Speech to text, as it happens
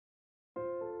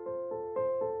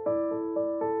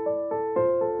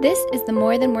This is the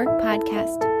More Than Work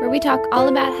podcast, where we talk all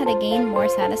about how to gain more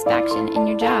satisfaction in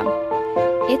your job.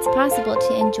 It's possible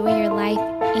to enjoy your life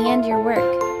and your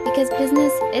work because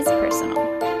business is personal.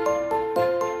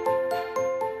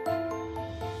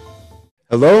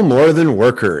 Hello, More Than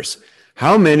Workers.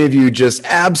 How many of you just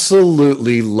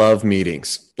absolutely love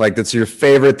meetings? Like that's your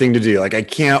favorite thing to do. Like, I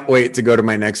can't wait to go to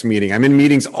my next meeting. I'm in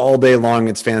meetings all day long.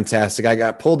 It's fantastic. I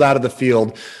got pulled out of the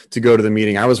field to go to the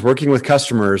meeting. I was working with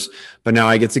customers, but now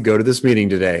I get to go to this meeting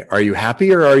today. Are you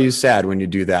happy or are you sad when you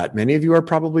do that? Many of you are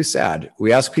probably sad.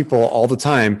 We ask people all the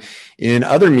time in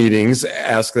other meetings,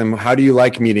 ask them, how do you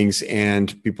like meetings?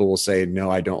 And people will say,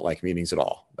 no, I don't like meetings at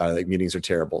all. I think meetings are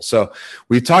terrible. So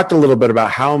we've talked a little bit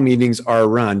about how meetings are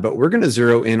run, but we're going to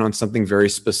zero in on something very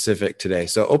specific today.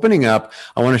 So opening up,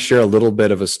 I want to share a little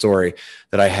bit of a story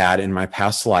that I had in my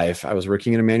past life. I was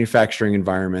working in a manufacturing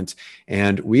environment,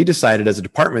 and we decided as a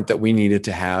department that we needed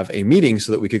to have a meeting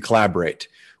so that we could collaborate.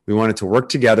 We wanted to work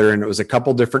together, and it was a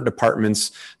couple different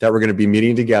departments that were going to be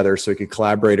meeting together so we could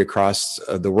collaborate across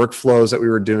the workflows that we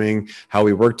were doing, how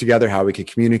we worked together, how we could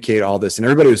communicate all this. And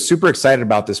everybody was super excited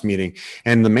about this meeting.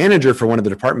 And the manager for one of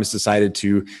the departments decided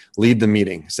to lead the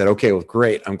meeting. Said, okay, well,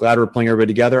 great. I'm glad we're pulling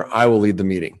everybody together. I will lead the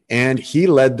meeting. And he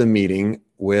led the meeting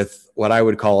with what I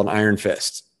would call an iron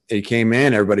fist. He came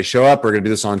in, everybody show up, we're going to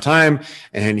do this on time.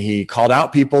 And he called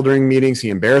out people during meetings. He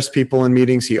embarrassed people in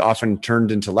meetings. He often turned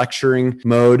into lecturing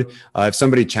mode. If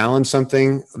somebody challenged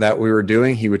something that we were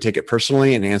doing, he would take it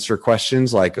personally and answer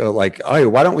questions like, oh,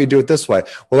 why don't we do it this way?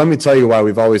 Well, let me tell you why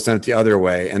we've always done it the other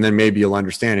way. And then maybe you'll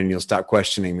understand and you'll stop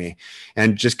questioning me.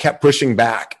 And just kept pushing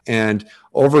back. And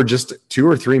over just 2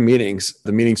 or 3 meetings,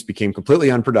 the meetings became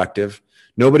completely unproductive.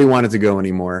 Nobody wanted to go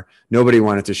anymore. Nobody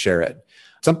wanted to share it.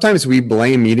 Sometimes we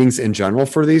blame meetings in general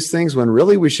for these things when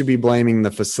really we should be blaming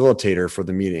the facilitator for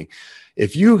the meeting.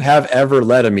 If you have ever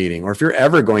led a meeting, or if you're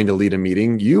ever going to lead a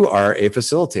meeting, you are a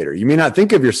facilitator. You may not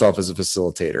think of yourself as a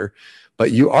facilitator, but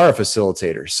you are a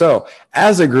facilitator. So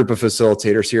as a group of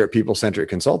facilitators here at People Centric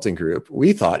Consulting Group,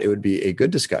 we thought it would be a good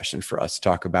discussion for us to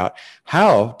talk about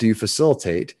how do you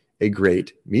facilitate a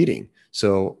great meeting.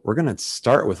 So we're going to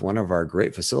start with one of our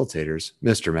great facilitators,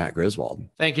 Mr. Matt Griswold.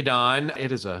 Thank you, Don.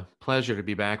 It is a pleasure to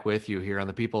be back with you here on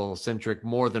the People Centric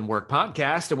More Than Work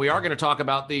podcast. And we are going to talk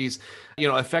about these,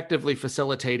 effectively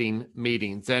facilitating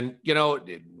meetings. And,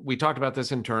 we talked about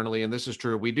this internally, and this is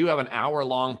true. We do have an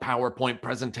hour-long PowerPoint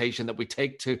presentation that we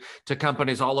take to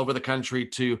companies all over the country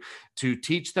to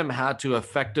teach them how to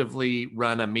effectively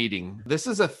run a meeting. This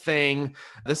is a thing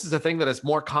that is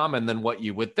more common than what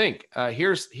you would think.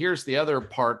 Here's the other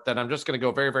part that I'm just going to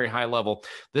go very, very high level.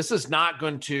 We're not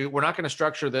going to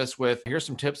structure this with, here's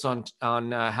some tips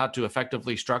on how to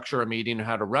effectively structure a meeting and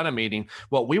how to run a meeting.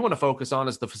 What we want to focus on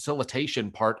is the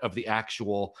facilitation part of the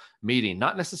actual meeting,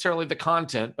 not necessarily the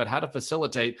content, but how to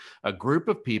facilitate a group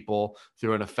of people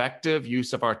through an effective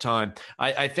use of our time.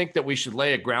 I think that we should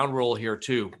lay a ground rule here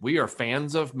too. We are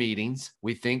fans of meetings.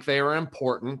 We think they are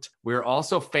important. We're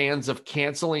also fans of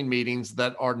canceling meetings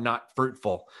that are not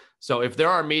fruitful. So if there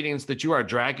are meetings that you are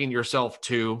dragging yourself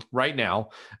to right now,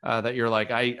 that you're like,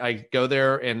 I go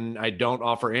there and I don't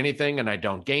offer anything and I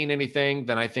don't gain anything,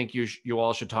 then I think you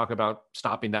all should talk about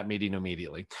stopping that meeting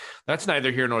immediately. That's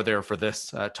neither here nor there for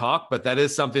this talk, but that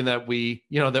is something that we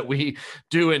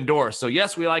do endorse. So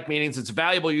yes, we like meetings. It's a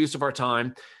valuable use of our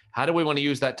time. How do we want to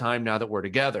use that time now that we're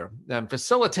together? And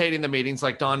facilitating the meetings,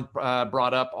 like Don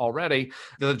brought up already,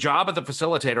 the job of the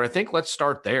facilitator, I think let's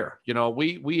start there.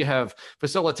 We have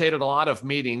facilitated a lot of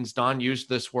meetings. Don used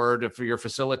this word, if you're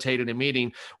facilitating a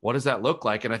meeting, what does that look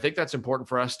like? And I think that's important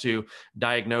for us to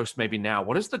diagnose maybe now.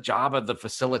 What is the job of the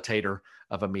facilitator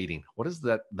of a meeting? What does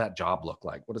that job look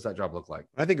like? What does that job look like?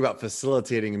 When I think about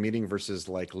facilitating a meeting versus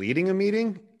like leading a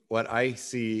meeting, what I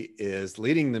see is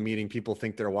leading the meeting, people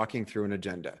think they're walking through an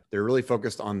agenda. They're really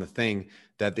focused on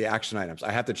the action items.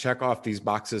 I have to check off these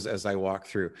boxes as I walk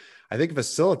through. I think a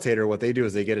facilitator, what they do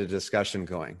is they get a discussion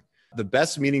going. The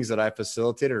best meetings that I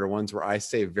facilitated are ones where I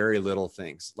say very little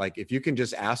things. Like if you can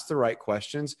just ask the right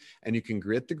questions and you can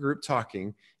get the group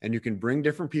talking and you can bring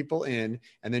different people in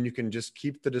and then you can just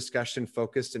keep the discussion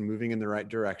focused and moving in the right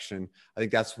direction. I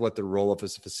think that's what the role of a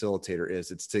facilitator is.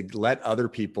 It's to let other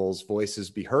people's voices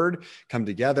be heard, come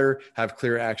together, have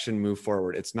clear action, move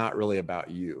forward. It's not really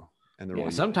about you. and the Yeah,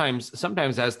 role.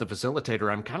 sometimes as the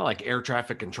facilitator, I'm kind of like air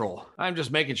traffic control. I'm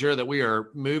just making sure that we are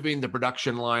moving the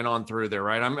production line on through there,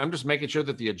 right? I'm just making sure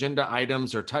that the agenda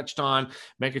items are touched on,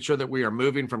 making sure that we are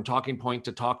moving from talking point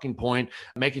to talking point,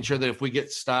 making sure that if we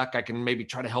get stuck, I can maybe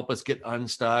try to help us get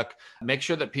unstuck, make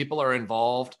sure that people are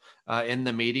involved in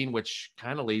the meeting, which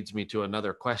kind of leads me to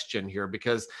another question here,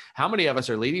 because how many of us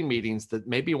are leading meetings that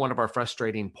maybe one of our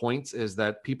frustrating points is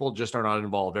that people just are not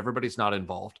involved. Everybody's not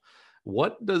involved.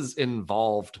 What does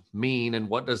involved mean, and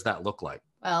what does that look like?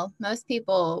 Well, most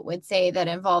people would say that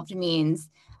involved means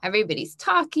everybody's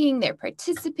talking, they're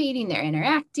participating, they're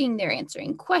interacting, they're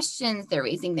answering questions, they're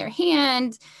raising their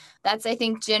hand. That's, I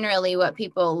think, generally what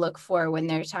people look for when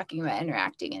they're talking about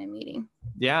interacting in a meeting.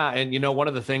 Yeah. And, one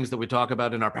of the things that we talk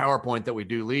about in our PowerPoint that we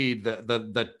do lead,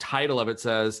 the title of it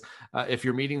says, if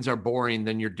your meetings are boring,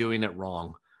 then you're doing it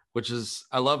wrong. Which is,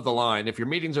 I love the line. If your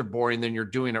meetings are boring, then you're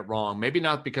doing it wrong. Maybe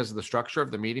not because of the structure of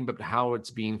the meeting, but how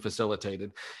it's being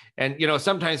facilitated. And,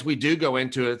 sometimes we do go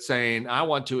into it saying, I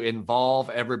want to involve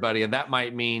everybody. And that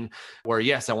might mean where,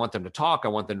 yes, I want them to talk. I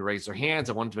want them to raise their hands.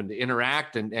 I want them to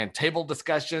interact and table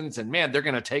discussions. And man, they're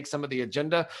going to take some of the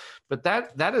agenda. But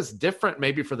that is different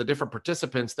maybe for the different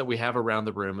participants that we have around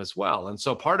the room as well. And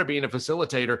so part of being a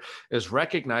facilitator is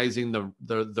recognizing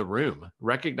the room,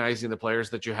 recognizing the players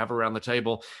that you have around the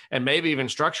table, and maybe even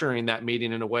structuring that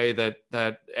meeting in a way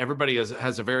that everybody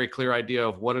has a very clear idea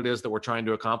of what it is that we're trying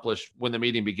to accomplish when the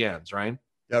meeting begins, right?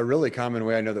 A really common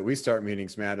way I know that we start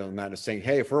meetings, Matt, on that is saying,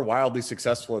 hey, if we're wildly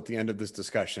successful at the end of this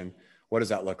discussion, what does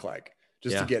that look like?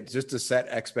 Just to set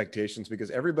expectations, because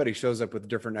everybody shows up with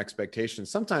different expectations.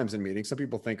 Sometimes in meetings, some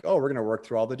people think, oh, we're going to work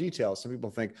through all the details. Some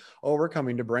people think, oh, we're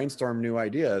coming to brainstorm new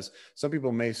ideas. Some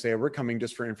people may say we're coming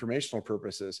just for informational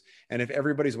purposes. And if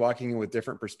everybody's walking in with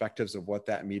different perspectives of what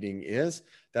that meeting is,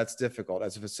 that's difficult.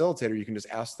 As a facilitator, you can just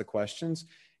ask the questions,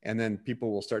 and then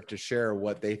people will start to share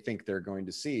what they think they're going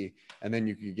to see. And then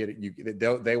you can get it.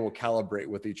 They will calibrate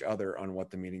with each other on what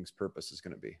the meeting's purpose is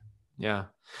going to be. Yeah.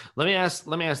 Let me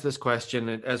ask this question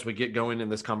as we get going in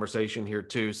this conversation here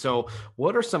too. So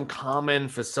what are some common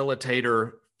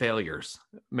facilitator failures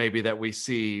maybe that we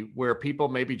see where people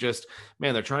maybe just,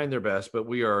 man, they're trying their best, but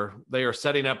they are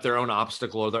setting up their own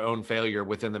obstacle or their own failure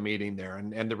within the meeting there.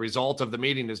 And the result of the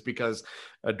meeting is because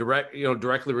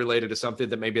directly related to something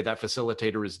that maybe that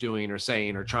facilitator is doing or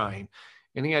saying or trying.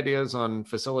 Any ideas on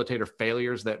facilitator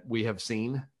failures that we have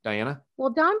seen, Diana? Well,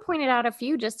 Don pointed out a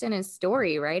few just in his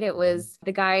story, right? It was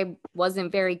the guy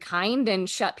wasn't very kind and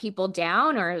shut people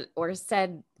down or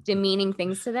said demeaning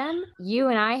things to them. You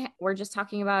and I were just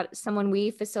talking about someone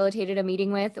we facilitated a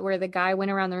meeting with where the guy went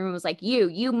around the room and was like,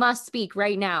 you must speak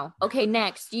right now. Okay,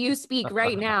 next, you speak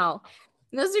right now.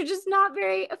 And those are just not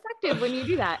very effective when you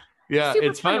do that. Yeah,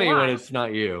 it's funny when it's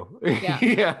not you. Yeah.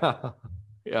 Yeah.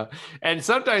 Yeah. And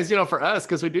sometimes, for us,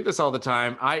 because we do this all the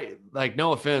time, I like,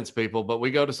 no offense, people, but we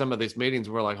go to some of these meetings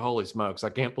and we're like, holy smokes, I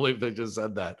can't believe they just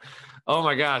said that. Oh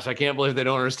my gosh, I can't believe they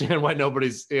don't understand why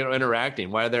nobody's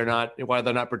interacting, why they're not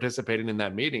participating in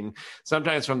that meeting.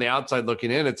 Sometimes from the outside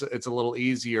looking in, it's a little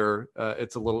easier.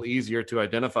 It's a little easier to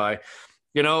identify.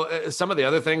 Some of the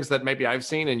other things that maybe I've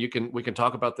seen, and we can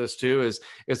talk about this too, is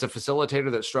a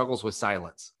facilitator that struggles with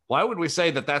silence. Why would we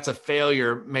say that that's a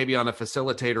failure maybe on a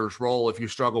facilitator's role if you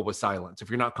struggle with silence, if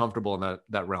you're not comfortable in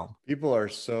that realm? People are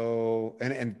so,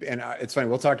 and it's funny,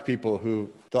 we'll talk to people who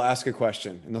they'll ask a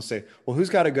question and they'll say, well, who's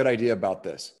got a good idea about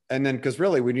this? And then, because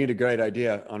really we need a great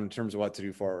idea in terms of what to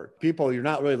do forward. People, you're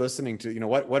not really listening to,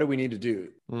 what do we need to do?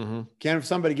 Mm-hmm. Can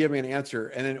somebody give me an answer?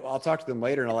 And then I'll talk to them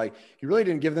later and I'm like, you really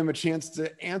didn't give them a chance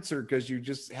to answer because you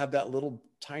just had that little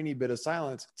tiny bit of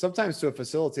silence. Sometimes to a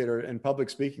facilitator in public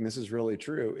speaking, this is really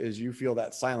true, is you feel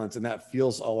that silence and that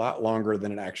feels a lot longer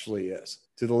than it actually is.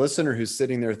 To the listener who's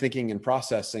sitting there thinking and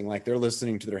processing, like they're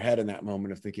listening to their head in that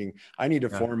moment of thinking, I need to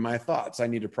form my thoughts. I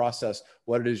need to process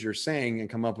what it is you're saying and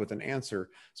come up with an answer,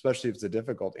 especially if it's a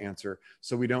difficult answer.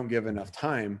 So we don't give enough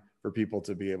time for people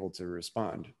to be able to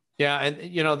respond. Yeah.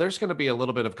 And, there's going to be a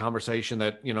little bit of conversation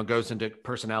that, goes into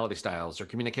personality styles or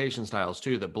communication styles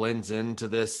too, that blends into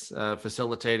this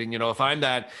facilitating. If I am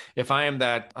that,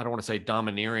 I don't want to say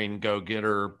domineering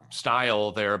go-getter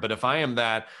style there, but if I am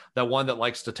that one that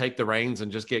likes to take the reins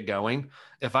and just get going,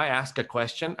 if I ask a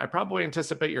question, I probably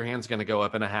anticipate your hand's going to go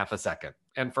up in a half a second.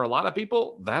 And for a lot of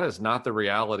people, that is not the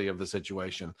reality of the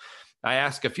situation. I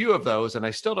ask a few of those and I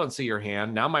still don't see your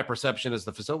hand. Now my perception as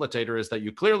the facilitator is that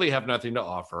you clearly have nothing to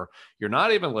offer. You're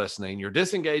not even listening. You're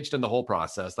disengaged in the whole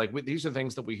process. These are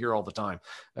things that we hear all the time.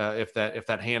 If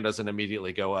that hand doesn't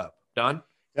immediately go up. Don?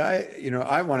 Yeah,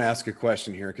 I want to ask a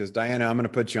question here because Diana, I'm going to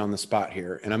put you on the spot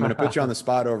here, and I'm going to put you on the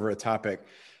spot over a topic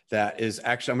that is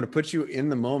actually, I'm going to put you in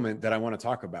the moment that I want to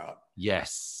talk about.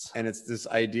 Yes. And it's this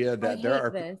idea that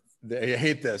I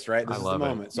hate this, right? This is the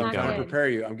moment. So I'm trying to prepare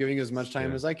you. I'm giving you as much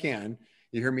time as I can.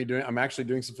 You hear me I'm actually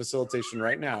doing some facilitation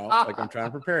right now. Like I'm trying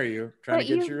to prepare you, trying to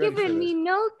get you ready for this. You've given me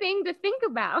no thing to think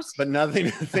about. But nothing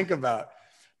to think about.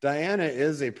 Diana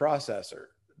is a processor.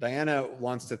 Diana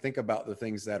wants to think about the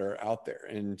things that are out there.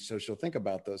 And so she'll think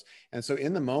about those. And so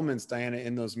in the moments, Diana,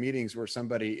 in those meetings where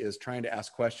somebody is trying to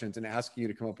ask questions and asking you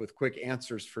to come up with quick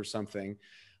answers for something,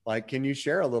 like, can you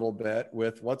share a little bit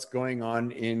with what's going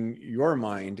on in your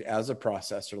mind as a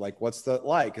processor? Like, what's that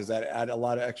like? Does that add a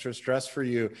lot of extra stress for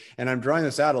you? And I'm drawing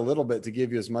this out a little bit to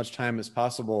give you as much time as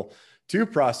possible to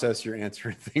process your answer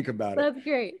and think about it. That's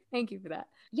great. Thank you for that.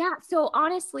 Yeah. So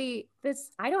honestly,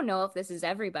 I don't know if this is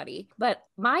everybody, but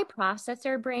my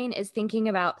processor brain is thinking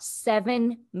about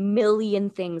 7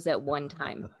 million things at one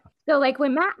time. So like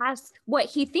when Matt asks what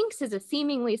he thinks is a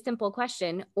seemingly simple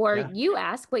question, or you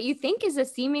ask what you think is a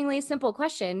seemingly simple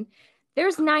question,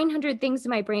 there's 900 things in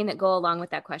my brain that go along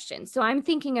with that question. So I'm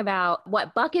thinking about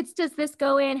what buckets does this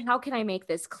go in? How can I make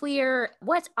this clear?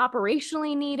 What's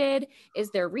operationally needed?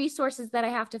 Is there resources that I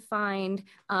have to find?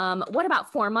 What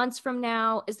about 4 months from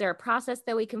now? Is there a process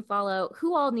that we can follow?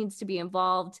 Who all needs to be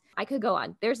involved? I could go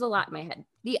on. There's a lot in my head.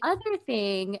 The other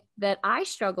thing that I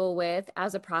struggle with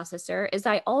as a processor is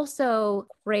I also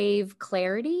crave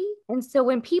clarity. And so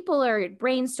when people are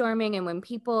brainstorming and when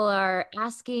people are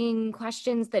asking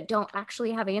questions that don't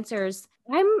actually have answers,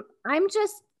 I'm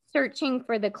just searching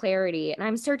for the clarity, and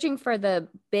I'm searching for the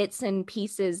bits and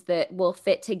pieces that will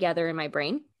fit together in my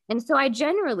brain. And so I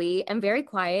generally am very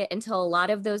quiet until a lot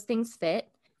of those things fit.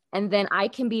 And then I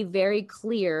can be very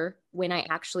clear when I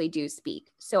actually do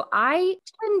speak. So I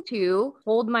tend to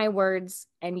hold my words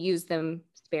and use them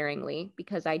sparingly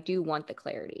because I do want the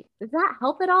clarity. Does that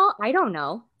help at all? I don't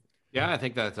know. Yeah, I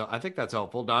think that's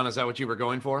helpful. Don, is that what you were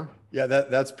going for? Yeah,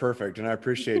 that's perfect. And I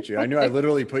appreciate you. I knew I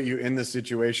literally put you in the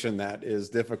situation that is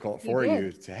difficult for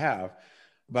you to have.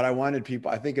 But I wanted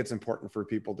people, I think it's important for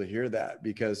people to hear that,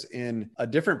 because in a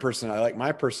different personality, like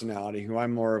my personality, who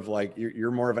I'm more of like,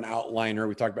 you're more of an outliner.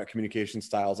 We talk about communication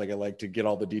styles. Like I like to get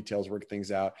all the details, work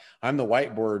things out. I'm the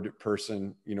whiteboard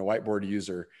person, whiteboard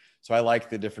user. So I like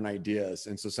the different ideas.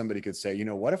 And so somebody could say,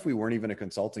 what if we weren't even a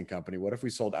consulting company? What if we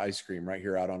sold ice cream right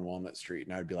here out on Walnut Street?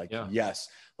 And I'd be like, yes,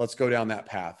 let's go down that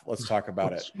path. Let's talk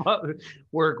about it.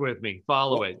 Work with me.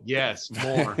 Follow it. Yes.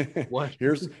 More. What?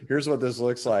 Here's what this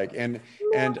looks like. And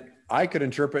I could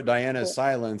interpret Diana's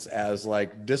silence as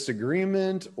like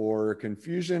disagreement or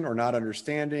confusion or not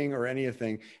understanding or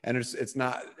anything. And it's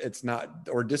not,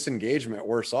 or disengagement,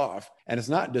 worse off. And it's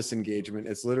not disengagement.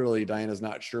 It's literally Diana's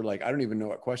not sure. Like, I don't even know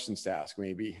what questions to ask,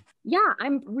 maybe. Yeah,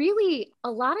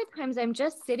 a lot of times I'm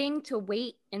just sitting to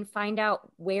wait and find out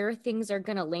where things are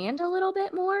going to land a little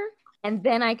bit more. And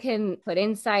then I can put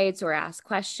insights or ask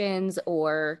questions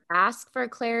or ask for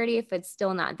clarity if it's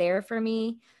still not there for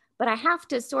me. But I have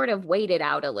to sort of wait it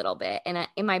out a little bit. And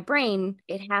in my brain,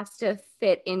 it has to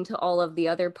fit into all of the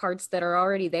other parts that are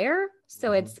already there.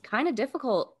 So it's kind of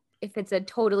difficult if it's a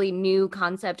totally new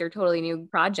concept or totally new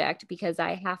project, because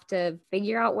I have to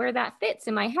figure out where that fits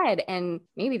in my head. And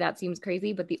maybe that seems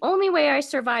crazy, but the only way I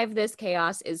survive this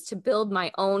chaos is to build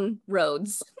my own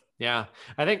roads. Yeah,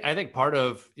 I think part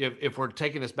of, if we're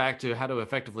taking this back to how to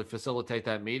effectively facilitate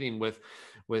that meeting with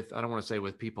I don't want to say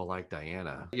with people like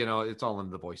Diana, it's all in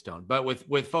the voice tone, but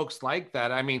with folks like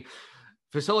that, I mean,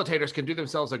 facilitators can do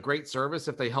themselves a great service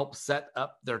if they help set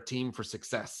up their team for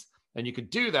success. And you could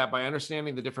do that by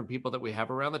understanding the different people that we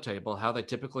have around the table, how they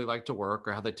typically like to work,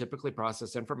 or how they typically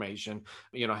process information,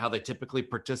 how they typically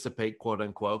participate, quote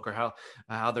unquote, or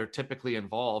how they're typically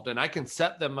involved. And I can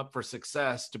set them up for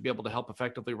success to be able to help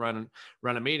effectively run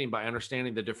a meeting by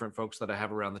understanding the different folks that I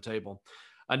have around the table.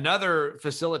 Another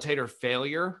facilitator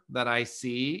failure that I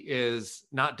see is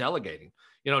not delegating.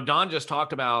 Don just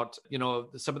talked about,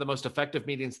 some of the most effective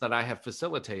meetings that I have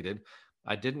facilitated.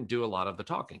 I didn't do a lot of the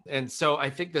talking. And so I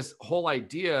think this whole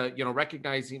idea,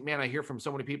 recognizing, man, I hear from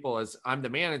so many people as I'm the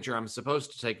manager, I'm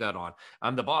supposed to take that on.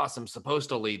 I'm the boss, I'm supposed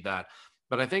to lead that.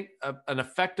 But I think an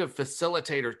effective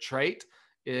facilitator trait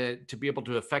to be able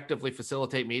to effectively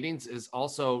facilitate meetings is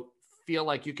also feel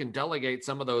like you can delegate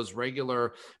some of those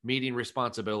regular meeting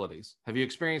responsibilities. Have you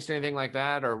experienced anything like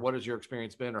that? Or what has your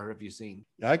experience been, or have you seen?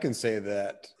 I can say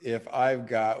that if I've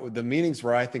got the meetings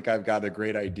where I think I've got a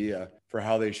great idea for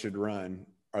how they should run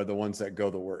are the ones that go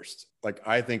the worst. Like,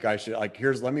 I think I should,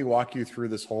 let me walk you through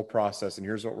this whole process and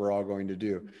here's what we're all going to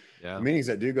do. Yeah. The meetings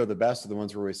that do go the best are the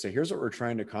ones where we say, here's what we're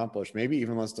trying to accomplish. Maybe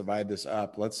even let's divide this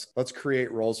up. Let's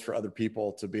create roles for other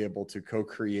people to be able to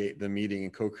co-create the meeting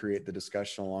and co-create the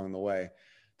discussion along the way.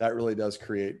 that really does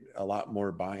create a lot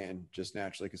more buy-in just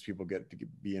naturally because people get to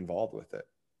be involved with it.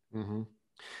 Mm-hmm.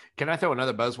 Can I throw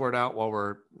another buzzword out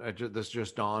while this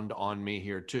just dawned on me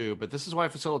here too, but this is why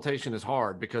facilitation is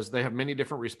hard, because they have many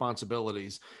different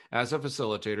responsibilities as a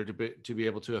facilitator to be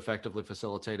able to effectively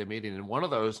facilitate a meeting. And one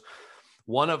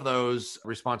of those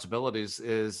responsibilities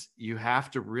is you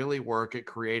have to really work at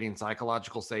creating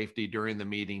psychological safety during the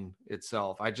meeting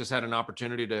itself. I just had an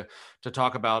opportunity to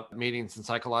talk about meetings and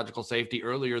psychological safety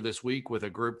earlier this week with a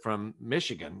group from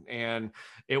Michigan. And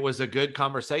it was a good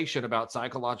conversation about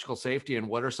psychological safety and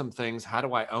what are some things, how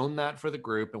do I own that for the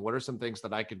group? And what are some things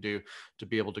that I could do to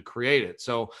be able to create it?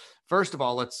 So first of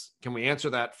all, can we answer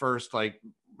that first? Like,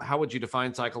 how would you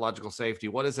define psychological safety?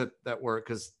 What is it that work?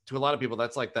 Because to a lot of people,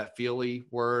 that's like that feely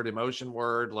word, emotion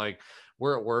word, like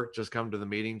we're at work, just come to the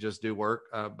meeting, just do work.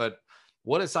 But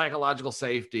what is psychological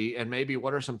safety? And maybe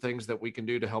what are some things that we can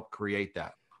do to help create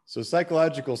that? So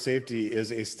psychological safety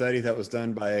is a study that was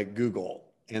done by Google,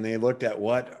 and they looked at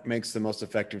what makes the most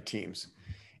effective teams.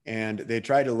 And they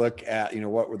tried to look at,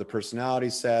 what were the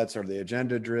personality sets? Are they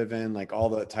agenda driven? Like all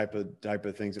the type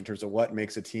of things in terms of what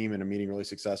makes a team and a meeting really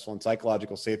successful. And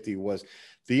psychological safety was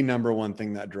the number one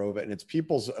thing that drove it. And it's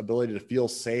people's ability to feel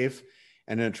safe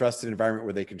and in a trusted environment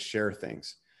where they can share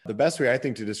things. The best way I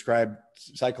think to describe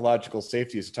psychological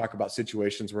safety is to talk about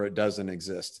situations where it doesn't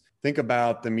exist. Think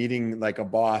about the meeting like a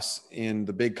boss in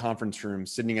the big conference room,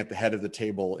 sitting at the head of the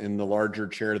table in the larger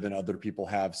chair than other people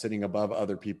have, sitting above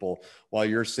other people while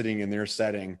you're sitting in their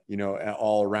setting,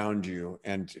 all around you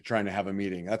and trying to have a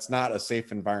meeting. That's not a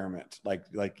safe environment. Like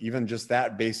even just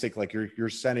that basic, like you're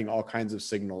sending all kinds of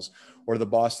signals. Or the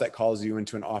boss that calls you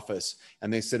into an office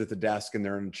and they sit at the desk and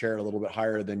they're in a chair a little bit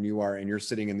higher than you are, and you're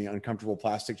sitting in the uncomfortable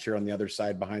plastic chair on the other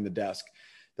side behind the desk.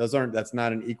 That's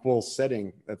not an equal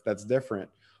setting. That's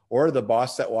different. Or the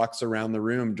boss that walks around the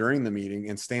room during the meeting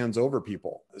and stands over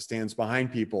people, stands behind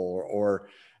people, or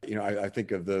I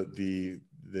think of the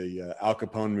Al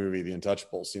Capone movie, The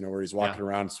Untouchables, where he's walking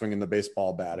around swinging the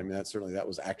baseball bat. I mean, that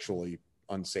was actually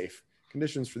unsafe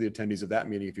conditions for the attendees of that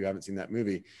meeting if you haven't seen that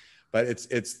movie. But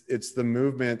it's the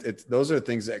movement. Those are the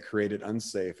things that create it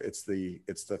unsafe. It's the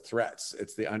threats.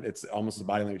 It's almost the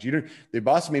body language. The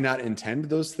boss may not intend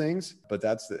those things, but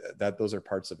those are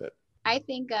parts of it. I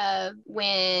think of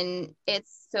when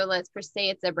let's say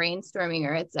it's a brainstorming,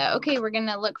 or it's okay, we're going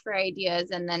to look for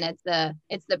ideas. And then it's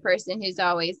the person who's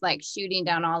always like shooting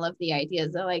down all of the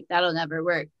ideas. They're like, that'll never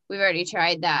work. We've already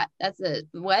tried that. That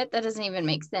doesn't even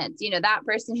make sense. That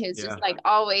person who's just like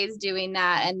always doing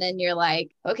that. And then you're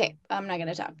like, okay, I'm not going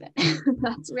to talk then.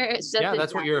 That's where it's just. Yeah,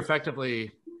 that's what you're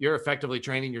effectively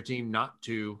training your team not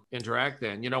to interact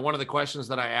then. One of the questions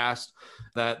that I asked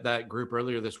that group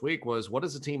earlier this week was, what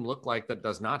does a team look like that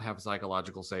does not have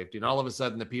psychological safety? And all of a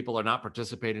sudden the people are not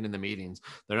participating in the meetings.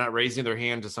 They're not raising their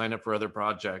hand to sign up for other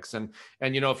projects. And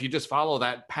if you just follow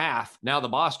that path, now the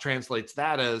boss translates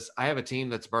that as, I have a team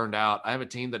that's burned out. I have a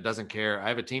team that doesn't care. I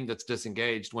have a team that's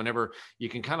disengaged. Whenever you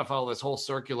can kind of follow this whole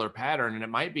circular pattern, and it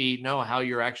might be how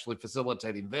you're actually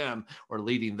facilitating them or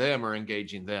leading them or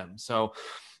engaging them. So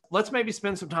let's maybe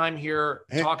spend some time here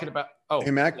talking about. Oh,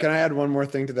 hey, Matt, can I add one more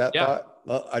thing to that thought?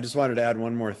 Well, I just wanted to add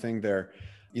one more thing there.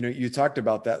 You talked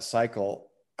about that cycle.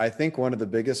 I think one of the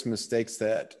biggest mistakes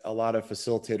that a lot of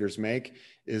facilitators make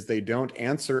is they don't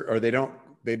answer, or they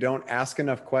don't ask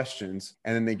enough questions,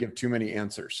 and then they give too many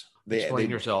answers. Explain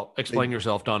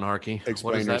yourself, Don Harkey.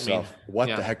 Explain yourself. That mean? What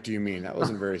the heck do you mean? That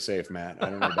wasn't very safe, Matt. I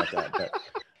don't know about that, but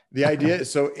the idea,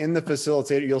 so in the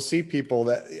facilitator, you'll see people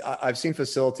that I've seen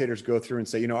facilitators go through and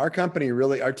say,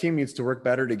 our team needs to work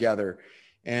better together.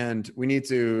 And we need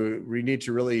to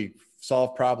really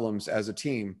solve problems as a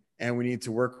team, and we need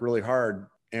to work really hard,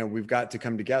 and we've got to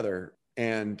come together.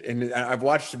 And I've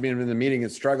watched them in the meeting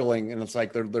and struggling, and it's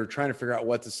like, they're trying to figure out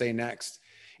what to say next.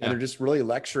 And they're just really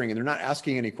lecturing, and they're not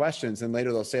asking any questions. And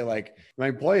later they'll say like, my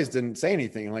employees didn't say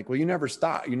anything. I'm like, well, you never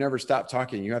stop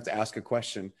talking. You have to ask a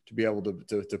question to be able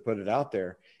to put it out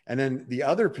there. And then the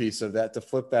other piece of that, to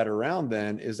flip that around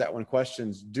then, is that when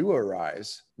questions do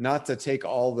arise, not to take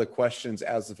all the questions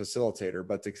as the facilitator,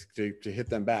 but to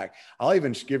hit them back. I'll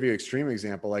even give you an extreme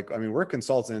example. We're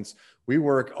consultants. We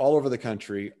work all over the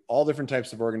country, all different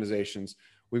types of organizations.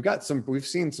 We've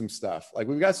seen some stuff. Like,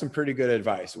 we've got some pretty good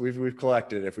advice. We've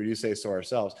collected it, if we do say so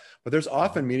ourselves. But there's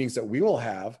often meetings that we will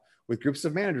have with groups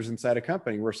of managers inside a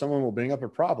company where someone will bring up a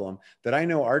problem that I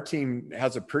know our team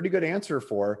has a pretty good answer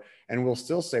for, and we'll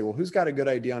still say, well, who's got a good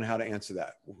idea on how to answer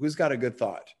that? Who's got a good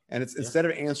thought? And it's instead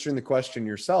of answering the question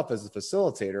yourself as a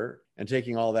facilitator and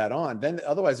taking all that on, then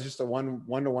otherwise it's just a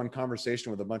one-to-one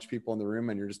conversation with a bunch of people in the room,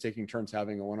 and you're just taking turns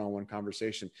having a one-on-one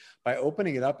conversation. By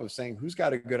opening it up of saying, who's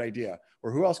got a good idea,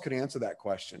 or who else could answer that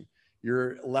question,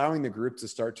 you're allowing the group to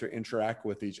start to interact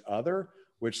with each other,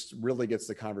 which really gets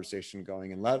the conversation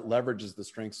going and leverages the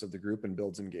strengths of the group and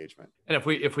builds engagement. And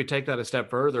if we take that a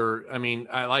step further, I mean,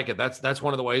 I like it. That's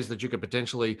one of the ways that you could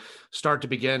potentially start to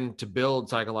begin to build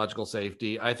psychological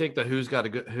safety. I think that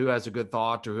who has a good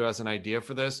thought or who has an idea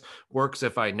for this works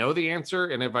if I know the answer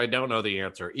and if I don't know the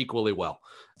answer equally well.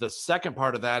 The second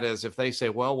part of that is if they say,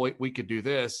 well, we could do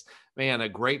this, man, a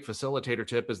great facilitator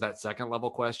tip is that second level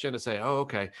question to say, oh,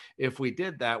 okay, if we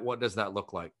did that, what does that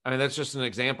look like? I mean, that's just an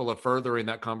example of furthering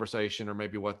that conversation, or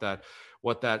maybe what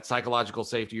that psychological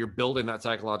safety, you're building that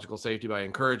psychological safety by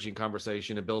encouraging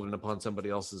conversation and building upon somebody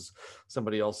else's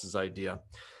idea.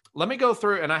 Let me go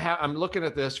through, and I'm looking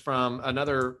at this from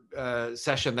another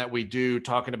session that we do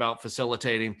talking about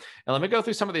facilitating. And let me go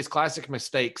through some of these classic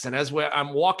mistakes. And as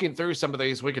I'm walking through some of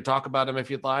these, we could talk about them if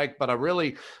you'd like, but I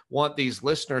really want these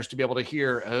listeners to be able to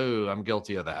hear, oh, I'm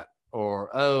guilty of that. Or,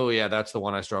 oh, yeah, that's the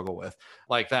one I struggle with,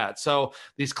 like that. So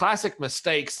these classic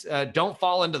mistakes, don't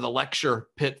fall into the lecture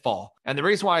pitfall. And the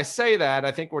reason why I say that,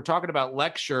 I think we're talking about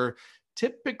lecture.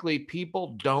 Typically,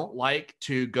 people don't like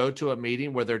to go to a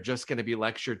meeting where they're just going to be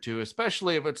lectured to,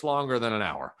 especially if it's longer than an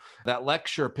hour. That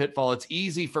lecture pitfall, it's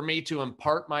easy for me to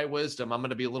impart my wisdom. I'm going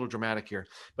to be a little dramatic here,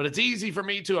 but it's easy for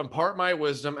me to impart my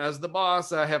wisdom as the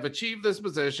boss. I have achieved this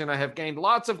position. I have gained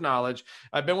lots of knowledge.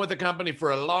 I've been with the company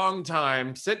for a long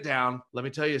time. Sit down. Let me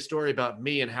tell you a story about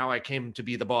me and how I came to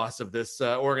be the boss of this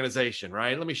organization,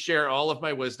 right? Let me share all of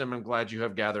my wisdom. I'm glad you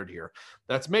have gathered here.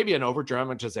 That's maybe an over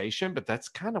dramatization, but that's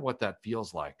kind of what that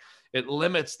feels like. It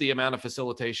limits the amount of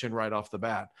facilitation right off the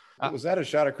bat. Was that a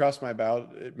shot across my bow,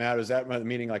 Matt? Is that my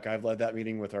meeting? Like I've led that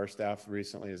meeting with our staff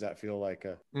recently. Does that feel like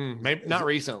maybe not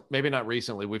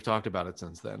recently. We've talked about it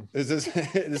since then. This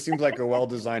seems like a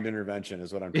well-designed intervention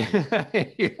is what I'm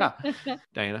thinking. Yeah.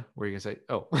 Diana, what are you gonna say?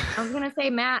 Oh, I was gonna say,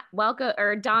 Matt, welcome,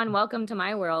 or Don, welcome to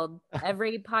my world.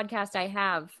 Every podcast I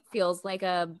have feels like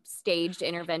a staged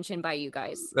intervention by you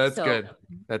guys. That's good.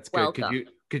 That's good. Welcome.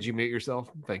 Could you mute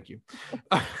yourself? Thank you.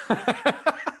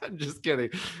 Just kidding.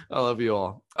 I love you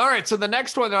all. All right. So the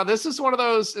next one, now this is one of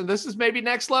those, and this is maybe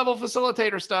next level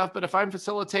facilitator stuff, but if I'm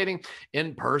facilitating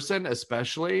in person,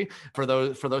 especially for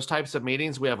those types of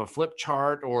meetings, we have a flip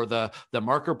chart or the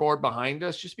marker board behind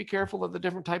us. Just be careful of the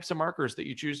different types of markers that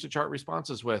you choose to chart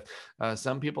responses with.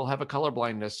 Some people have a color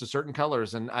blindness to certain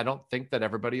colors, and I don't think that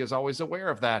everybody is always aware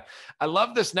of that. I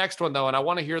love this next one though, and I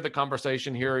want to hear the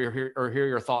conversation here or hear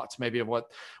your thoughts maybe of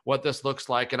what this looks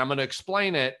like. And I'm going to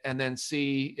explain it and then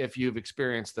see if you've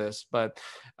experienced this, but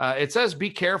it says,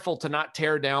 be careful to not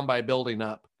tear down by building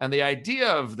up. And the idea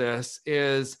of this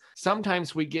is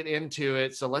sometimes we get into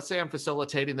it. So let's say I'm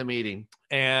facilitating the meeting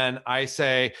and I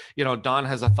say, Don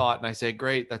has a thought, and I say,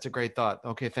 great, that's a great thought.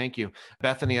 Okay, thank you.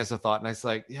 Bethany has a thought, and I say,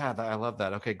 like, yeah, I love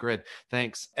that. Okay, good,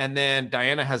 thanks. And then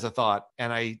Diana has a thought,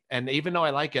 and even though I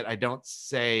like it, I don't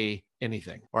say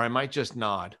anything, or I might just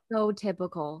nod. So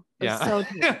typical. Yeah, so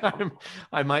typical.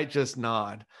 I might just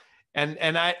nod. And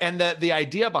the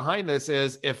idea behind this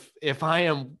is if I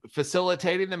am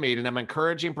facilitating the meeting, I'm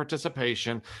encouraging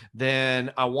participation,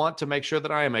 then I want to make sure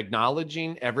that I am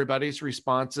acknowledging everybody's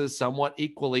responses somewhat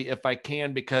equally if I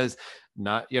can, because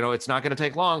it's not going to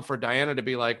take long for Diana to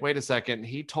be like, wait a second,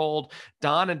 he told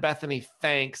Don and Bethany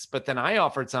thanks, but then I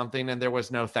offered something and there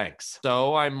was no thanks.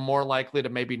 So I'm more likely to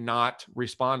maybe not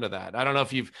respond to that. I don't know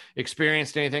if you've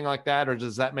experienced anything like that, or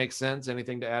does that make sense?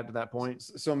 Anything to add to that point?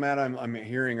 So Matt, I'm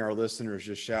hearing our listeners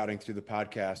just shouting through the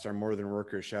podcast, our More Than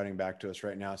Workers shouting back to us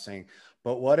right now saying,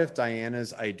 but what if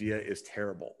Diana's idea is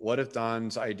terrible? What if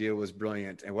Don's idea was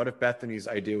brilliant? And what if Bethany's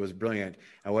idea was brilliant?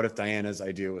 And what if Diana's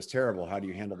idea was terrible? How do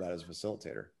you handle that as a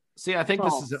facilitator? See, I think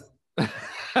this is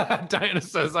Diana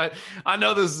says, I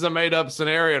know this is a made up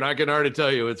scenario and I can already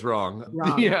tell you it's wrong.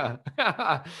 Yeah.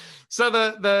 So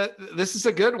this is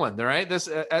a good one, right? This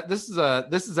is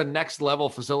a next level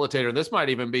facilitator. This might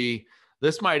even be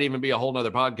This might even be a whole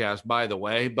nother podcast, by the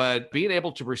way, but being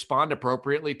able to respond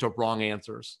appropriately to wrong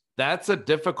answers. That's a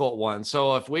difficult one.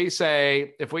 So if we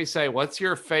say, what's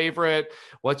your favorite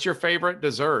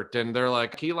dessert? And they're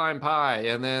like key lime pie.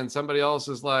 And then somebody else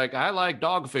is like, I like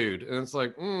dog food. And it's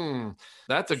like,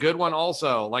 that's a good one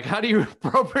also. Like, how do you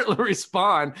appropriately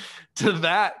respond to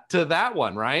that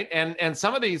one? Right. And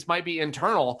some of these might be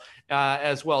internal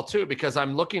as well too, because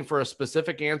I'm looking for a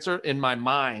specific answer in my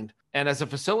mind. And as a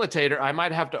facilitator, I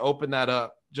might have to open that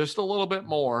up just a little bit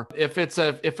more. If it's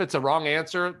a wrong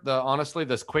answer, honestly,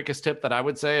 the quickest tip that I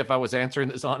would say, if I was answering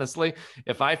this honestly,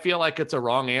 if I feel like it's a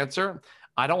wrong answer,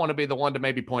 I don't want to be the one to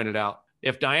maybe point it out.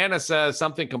 If Diana says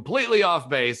something completely off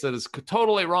base that is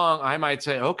totally wrong, I might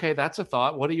say, okay, that's a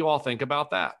thought. What do you all think about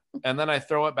that? And then I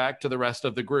throw it back to the rest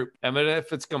of the group. And then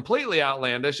if it's completely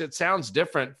outlandish, it sounds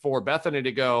different for Bethany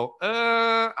to go,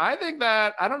 I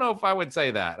don't know if I would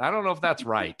say that. I don't know if that's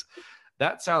right.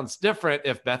 That sounds different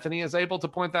if Bethany is able to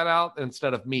point that out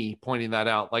instead of me pointing that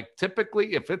out. Like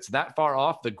typically, if it's that far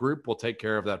off, the group will take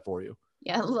care of that for you.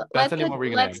 Yeah, Bethany, what were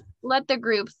you going to add? Let the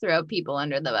group throw people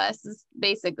under the bus.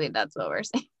 Basically, that's what we're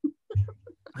saying.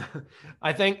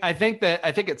 I think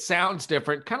it sounds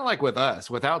different, kind of like with us,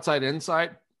 with outside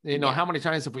insight. How many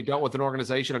times have we dealt with an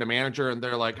organization and a manager and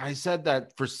they're like, I said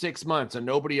that for 6 months and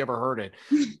nobody ever heard it.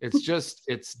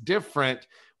 It's different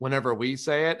whenever we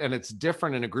say it. And it's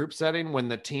different in a group setting when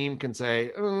the team can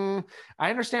say, I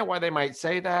understand why they might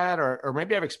say that, or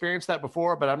maybe I've experienced that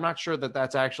before, but I'm not sure that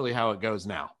that's actually how it goes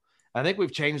now. I think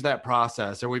we've changed that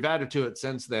process or we've added to it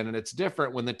since then. And it's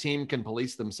different when the team can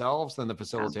police themselves than the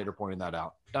facilitator pointing that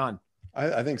out. Done.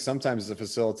 I think sometimes as a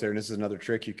facilitator, and this is another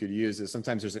trick you could use, is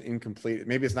sometimes there's an incomplete,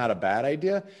 maybe it's not a bad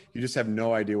idea. You just have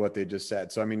no idea what they just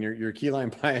said. So, I mean, your key lime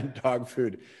pie and dog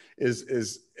food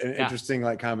is an interesting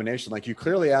like combination. Like you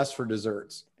clearly asked for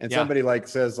desserts and somebody like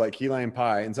says like key lime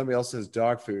pie and somebody else says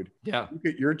dog food. Yeah.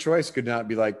 Your choice could not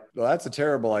be like, well, that's a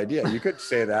terrible idea. You could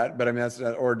say that, but I mean,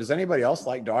 or does anybody else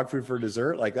like dog food for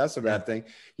dessert? Like that's a bad thing.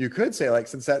 You could say like,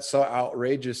 since that's so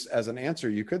outrageous as an answer,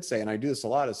 you could say, and I do this a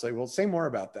lot, is say, well, say more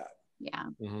about that. Yeah.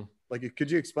 Mm-hmm. Like, could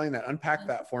you explain that? Unpack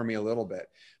that for me a little bit,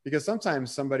 because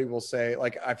sometimes somebody will say,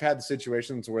 like, I've had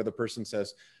situations where the person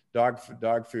says dog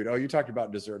food. Oh, you talked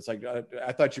about desserts. Like,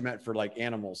 I thought you meant for like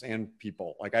animals and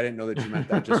people. Like, I didn't know that you meant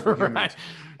that just for humans. Right.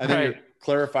 And then you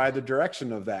clarify the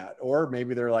direction of that. Or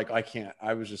maybe they're like, I can't,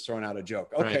 I was just throwing out a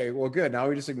joke. Okay, well, good. Now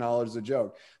we just acknowledge the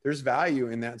joke. There's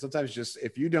value in that. Sometimes just,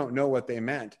 if you don't know what they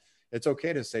meant, it's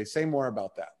okay to say more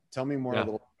about that. Tell me more a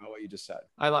little about what you just said.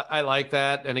 I like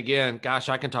that. And again, gosh,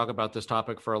 I can talk about this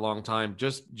topic for a long time.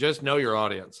 Just know your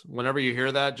audience. Whenever you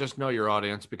hear that, just know your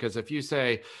audience. Because if you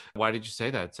say, why did you say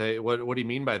that? Say, what do you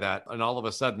mean by that? And all of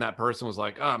a sudden that person was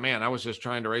like, oh man, I was just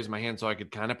trying to raise my hand so I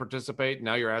could kind of participate.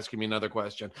 Now you're asking me another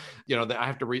question. I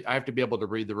have to be able to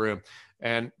read the room.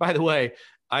 And by the way,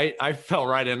 I fell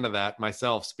right into that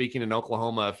myself speaking in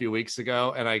Oklahoma a few weeks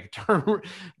ago, and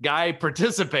guy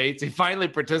participates. He finally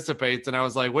participates. And I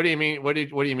was like, what do you mean? What do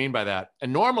you mean by that?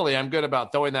 And normally I'm good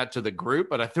about throwing that to the group,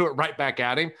 but I threw it right back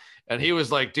at him. And he was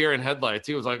like deer in headlights.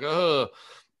 He was like, oh,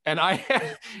 and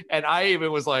I even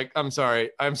was like, I'm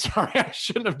sorry. I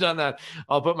shouldn't have done that.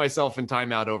 I'll put myself in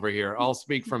timeout over here. I'll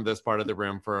speak from this part of the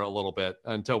room for a little bit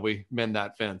until we mend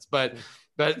that fence. But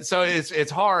so it's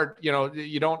hard,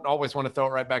 you don't always want to throw it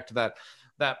right back to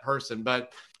that person,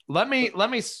 but let me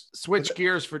switch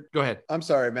gears go ahead. I'm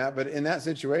sorry, Matt, but in that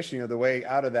situation, the way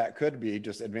out of that could be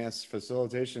just advanced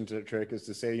facilitation trick is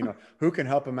to say, who can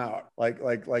help them out? Like,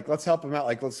 let's help them out.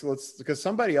 Like, let's, because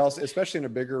somebody else, especially in a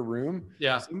bigger room,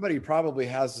 somebody probably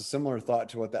has a similar thought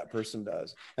to what that person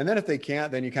does. And then if they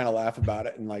can't, then you kind of laugh about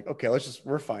it and like, okay,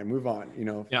 we're fine, move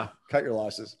on, cut your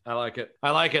losses. I like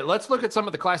it. Let's look at some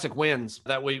of the classic wins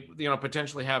that we,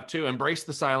 potentially have too. Embrace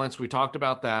the silence. We talked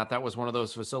about that. That was one of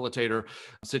those facilitator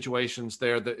situations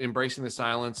there, that embracing the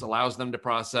silence allows them to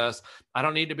process. I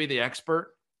don't need to be the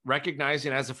expert.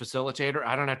 Recognizing as a facilitator,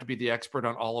 I don't have to be the expert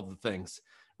on all of the things.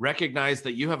 Recognize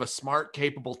that you have a smart,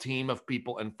 capable team of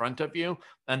people in front of you.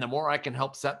 And the more I can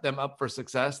help set them up for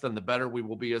success, then the better we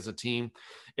will be as a team.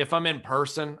 If I'm in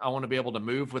person, I want to be able to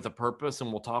move with a purpose.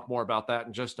 And we'll talk more about that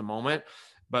in just a moment.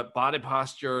 But body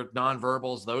posture,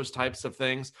 nonverbals, those types of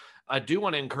things, I do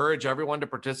want to encourage everyone to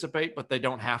participate, but they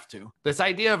don't have to. This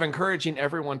idea of encouraging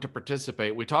everyone to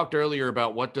participate, we talked earlier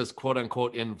about what does quote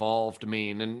unquote involved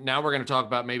mean. And now we're going to talk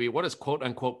about maybe what does quote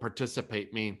unquote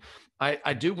participate mean.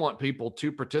 I do want people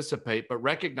to participate, but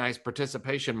recognize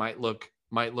participation might look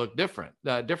might look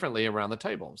differently around the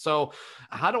table. So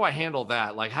how do I handle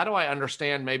that? Like, how do I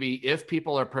understand maybe if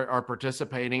people are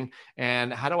participating,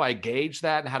 and how do I gauge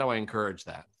that? And how do I encourage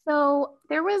that? So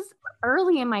there was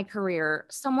early in my career,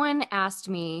 someone asked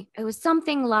me, it was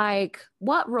something like,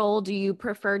 what role do you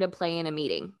prefer to play in a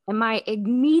meeting? And my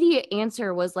immediate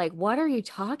answer was like, what are you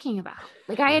talking about?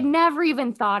 Like, I had never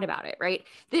even thought about it, right?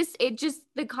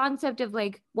 The concept of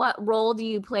like, what role do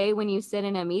you play when you sit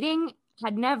in a meeting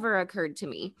had never occurred to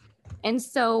me. And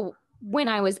so when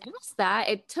I was asked that,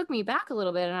 it took me back a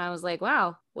little bit, and I was like,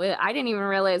 wow, well, I didn't even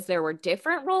realize there were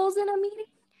different roles in a meeting.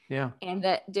 Yeah. And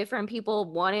that different people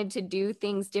wanted to do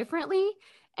things differently.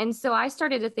 And so I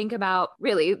started to think about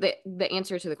really the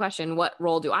answer to the question, what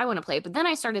role do I want to play? But then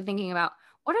I started thinking about,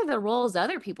 what are the roles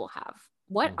other people have?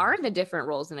 What are the different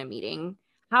roles in a meeting?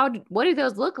 What do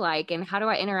those look like? And how do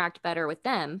I interact better with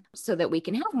them so that we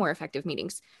can have more effective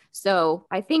meetings? So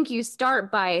I think you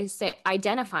start by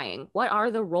identifying what are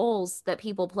the roles that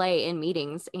people play in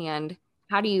meetings, and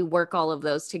how do you work all of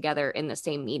those together in the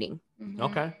same meeting? Mm-hmm.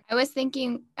 Okay. I was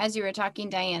thinking as you were talking,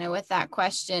 Diana, with that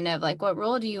question of like, what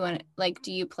role do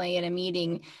you play in a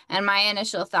meeting? And my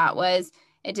initial thought was,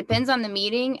 it depends on the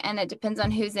meeting, and it depends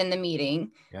on who's in the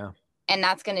meeting. Yeah. And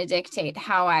that's going to dictate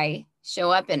how I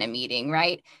show up in a meeting,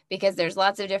 right? Because there's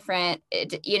lots of different,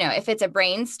 if it's a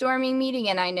brainstorming meeting,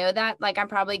 and I know that, like, I'm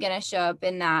probably going to show up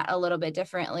in that a little bit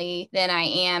differently than I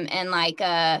am in like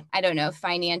a, I don't know,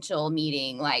 financial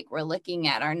meeting, like we're looking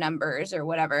at our numbers or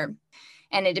whatever.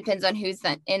 And it depends on who's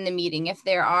in the meeting. If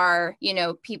there are,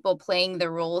 people playing the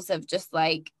roles of just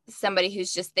like somebody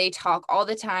who's just, they talk all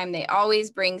the time, they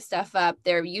always bring stuff up,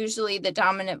 they're usually the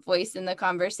dominant voice in the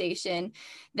conversation,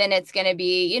 then it's going to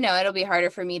be, it'll be harder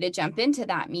for me to jump into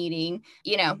that meeting.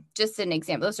 Just an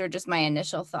example. Those are just my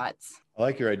initial thoughts. I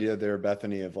like your idea there,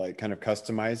 Bethany, of like kind of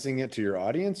customizing it to your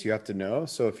audience. You have to know.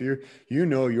 So if you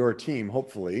know your team,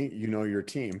 hopefully you know your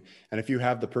team. And if you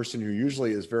have the person who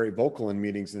usually is very vocal in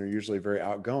meetings and they're usually very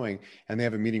outgoing, and they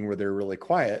have a meeting where they're really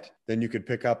quiet, then you could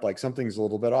pick up like something's a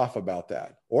little bit off about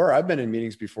that. Or I've been in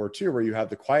meetings before too, where you have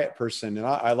the quiet person, and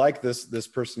I like this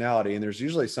personality. And there's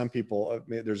usually some people,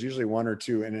 there's usually one or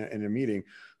two in a meeting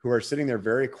who are sitting there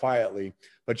very quietly,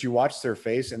 but you watch their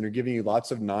face and they're giving you lots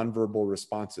of nonverbal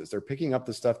responses. They're picking up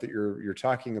the stuff that you're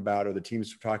talking about, or the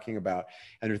team's talking about,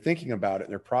 and they're thinking about it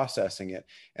and they're processing it.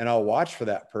 And I'll watch for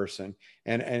that person.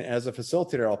 And as a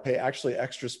facilitator, I'll pay actually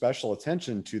extra special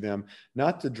attention to them,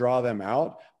 not to draw them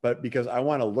out, but because I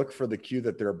want to look for the cue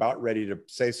that they're about ready to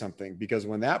say something. Because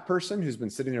when that person who's been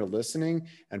sitting there listening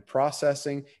and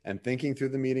processing and thinking through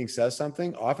the meeting says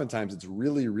something, oftentimes it's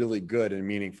really, really good and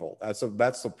meaningful. That's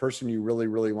the person you really,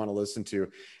 really want to listen to.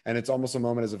 And it's almost a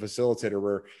moment as a facilitator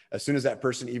where as soon as that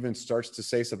person even starts to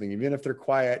say something, even if they're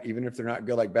quiet, even if they're not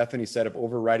good, like Bethany said, of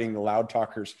overriding the loud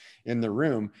talkers in the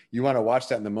room, you want to watch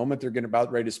that. And the moment they're getting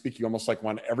about ready to speak, you almost like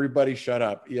want everybody shut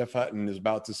up. E.F. Hutton is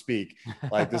about to speak.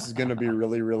 Like, this is going to be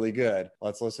really, really good.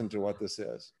 Let's listen to what this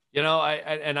is.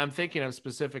 I'm thinking of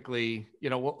specifically,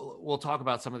 we'll talk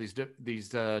about some of these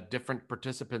different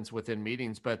participants within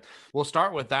meetings, but we'll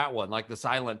start with that one, like the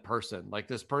silent person, like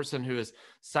this person who is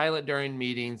silent during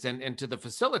meetings. And to the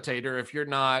facilitator, if you're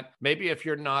not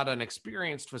an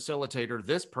experienced facilitator,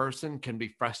 this person can be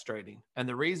frustrating. And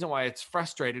the reason why it's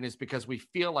frustrating is because we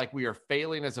feel like we are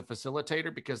failing as a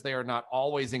facilitator because they are not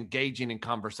always engaging in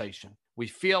conversation. We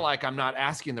feel like I'm not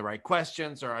asking the right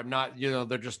questions, or I'm not,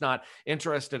 they're just not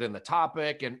interested in the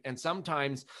topic. And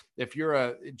sometimes if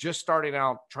you're just starting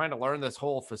out trying to learn this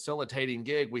whole facilitating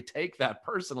gig, we take that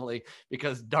personally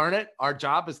because, darn it, our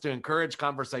job is to encourage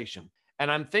conversation.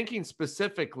 And I'm thinking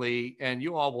specifically, and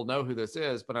you all will know who this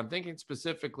is, but I'm thinking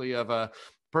specifically of a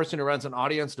person who runs an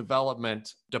audience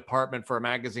development department for a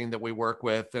magazine that we work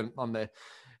with, and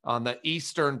on the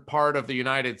eastern part of the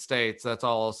United States. That's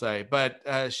all I'll say. But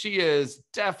she is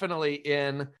definitely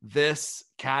in this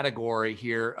category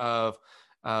here of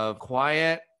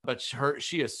quiet, but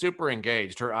she is super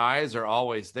engaged. Her eyes are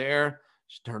always there.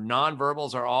 Her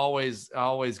nonverbals are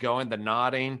always going, the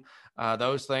nodding,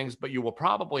 those things. But you will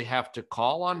probably have to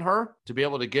call on her to be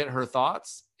able to get her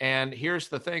thoughts. And here's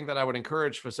the thing that I would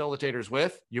encourage facilitators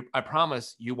with. I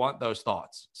promise you want those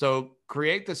thoughts. So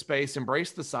create the space,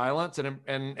 embrace the silence,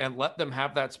 and let them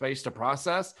have that space to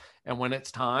process. And when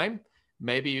it's time,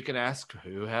 maybe you can ask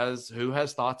who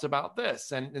has thoughts about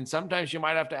this. And sometimes you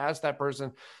might have to ask that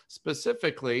person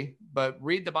specifically, but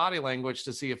read the body language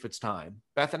to see if it's time.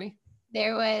 Bethany?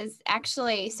 There was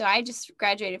actually, so I just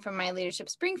graduated from my Leadership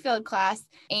Springfield class,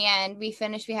 and we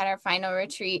had our final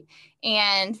retreat,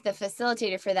 and the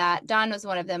facilitator for that, Don was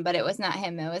one of them, but it was not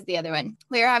him, it was the other one.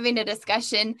 We were having a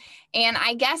discussion, and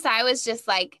I guess I was just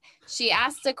like, she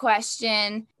asked a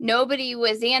question, nobody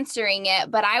was answering it,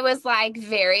 but I was like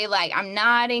I'm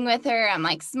nodding with her, I'm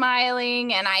like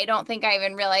smiling, and I don't think I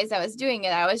even realized I was doing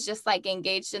it. I was just like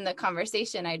engaged in the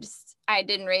conversation. I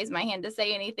didn't raise my hand to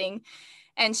say anything.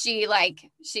 And she was like,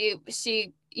 did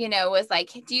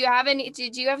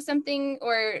you have something,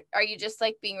 or are you just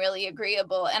like being really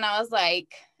agreeable? And I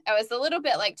was a little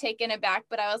bit like taken aback,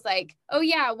 but I was like, oh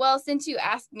yeah, well, since you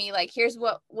asked me, like, here's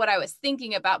what I was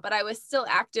thinking about, but I was still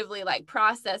actively like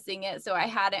processing it. So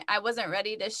I wasn't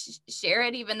ready to share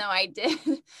it, even though I did.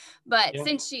 But Yeah.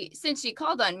 since she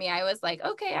called on me, I was like,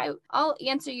 okay, I'll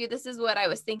answer you. This is what I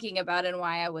was thinking about and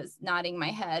why I was nodding my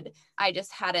head. I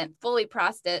just hadn't fully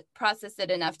processed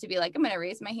it enough to be like, I'm going to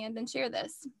raise my hand and share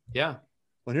this. Yeah.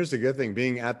 Well, here's the good thing,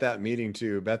 being at that meeting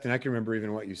too, Bethany, I can remember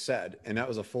even what you said, and that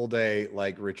was a full day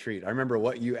like retreat. I remember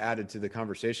what you added to the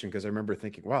conversation, because I remember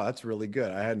thinking, wow, that's really good.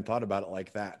 I hadn't thought about it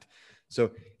like that. So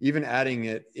even adding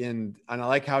it in, and I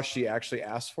like how she actually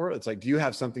asked for it. It's like, do you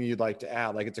have something you'd like to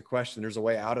add? Like, it's a question, there's a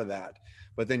way out of that.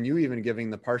 But then you even giving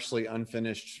the partially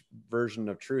unfinished version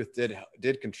of truth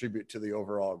did contribute to the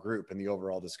overall group and the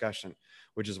overall discussion,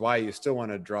 which is why you still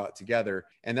want to draw it together.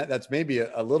 And that's maybe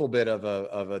a little bit of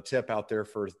a tip out there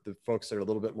for the folks that are a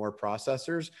little bit more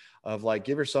processors, of like,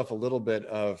 give yourself a little bit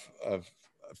of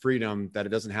freedom, that it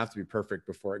doesn't have to be perfect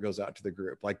before it goes out to the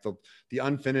group. Like the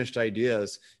unfinished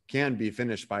ideas can be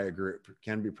finished by a group,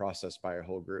 can be processed by a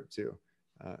whole group too.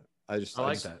 I just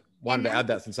that. Wanted to add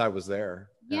that since I was there.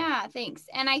 Yeah, thanks.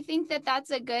 And I think that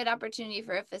that's a good opportunity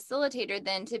for a facilitator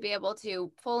then to be able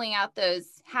to pulling out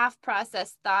those half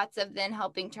processed thoughts of then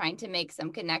trying to make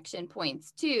some connection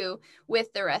points too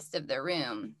with the rest of the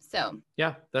room. So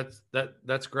yeah,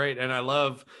 that's great. And I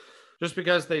love, just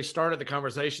because they started the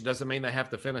conversation doesn't mean they have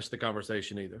to finish the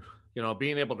conversation either.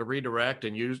 Being able to redirect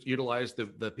and utilize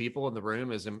the people in the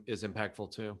room is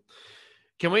impactful too.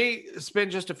 Can we spend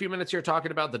just a few minutes here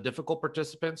talking about the difficult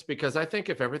participants? Because I think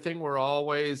if everything were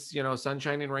always,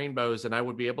 sunshine and rainbows, and I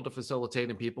would be able to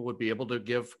facilitate and people would be able to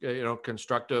give,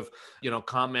 constructive,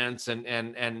 comments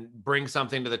and bring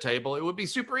something to the table, it would be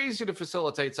super easy to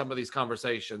facilitate some of these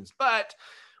conversations. But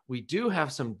we do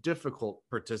have some difficult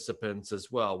participants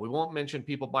as well. We won't mention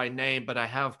people by name, but I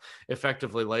have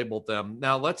effectively labeled them.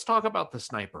 Now let's talk about the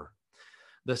sniper.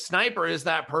 The sniper is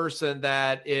that person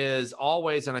that is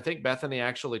always, and I think Bethany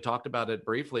actually talked about it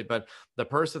briefly, but the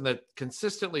person that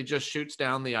consistently just shoots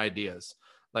down the ideas.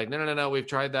 Like, no, we've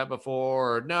tried that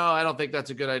before. Or, no, I don't think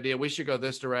that's a good idea. We should go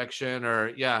this direction. Or,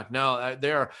 yeah, no,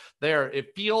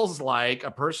 it feels like a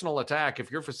personal attack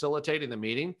if you're facilitating the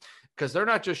meeting, because they're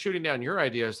not just shooting down your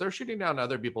ideas, they're shooting down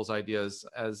other people's ideas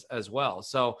as well.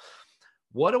 So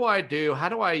what do I do? How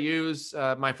do I use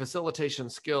my facilitation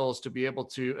skills to be able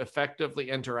to effectively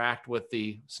interact with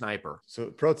the sniper?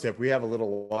 So pro tip, we have a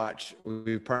little watch.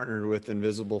 We've partnered with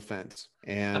Invisible Fence,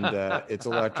 and it's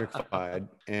electrified.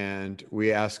 And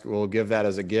we'll give that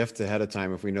as a gift ahead of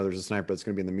time if we know there's a sniper that's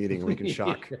going to be in the meeting, and we can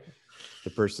shock the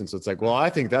person. So it's like, well, I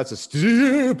think that's a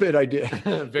stupid idea.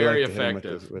 Very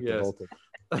effective. With yes. the voltage.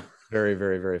 Very,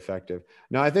 very, very effective.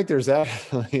 No, I think there's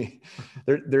actually,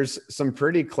 there's some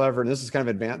pretty clever, and this is kind of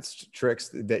advanced tricks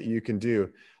that you can do.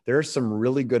 There are some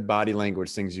really good body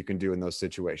language things you can do in those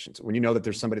situations. When you know that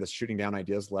there's somebody that's shooting down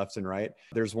ideas left and right,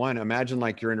 there's one, imagine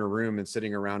like you're in a room and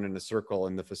sitting around in a circle,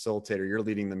 and the facilitator, you're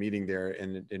leading the meeting there,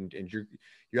 and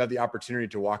you have the opportunity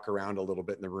to walk around a little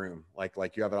bit in the room. Like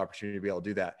you have an opportunity to be able to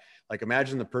do that. Like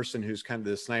imagine the person who's kind of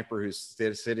the sniper who's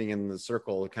sitting in the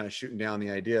circle, kind of shooting down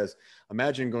the ideas.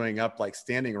 Imagine going up, like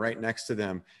standing right next to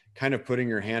them, kind of putting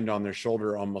your hand on their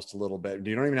shoulder almost a little bit.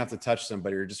 You don't even have to touch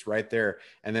somebody, you're just right there.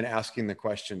 And then asking the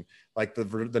question, like the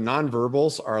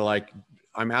nonverbals are like,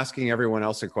 I'm asking everyone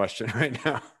else a question right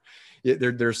now.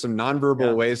 There's some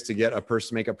nonverbal ways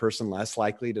to make a person less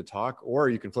likely to talk, or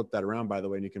you can flip that around, by the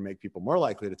way, and you can make people more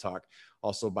likely to talk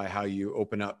also by how you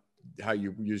open up, how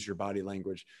you use your body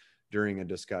language during a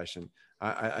discussion.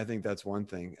 I think that's one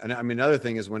thing. And I mean, another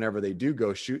thing is whenever they do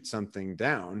go shoot something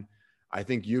down, I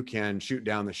think you can shoot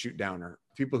down the shoot downer.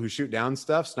 People who shoot down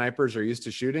stuff, snipers are used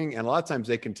to shooting, and a lot of times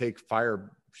they can take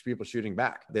fire people shooting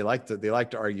back. They like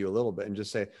to argue a little bit and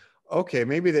just say, okay,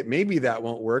 maybe that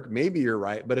won't work. Maybe you're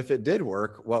right. But if it did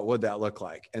work, what would that look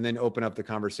like? And then open up the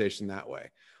conversation that way.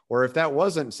 Or if that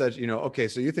wasn't such, okay,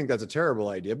 so you think that's a terrible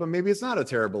idea, but maybe it's not a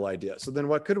terrible idea. So then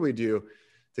what could we do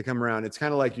to come around? It's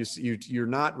kind of like you're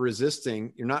not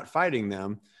resisting, you're not fighting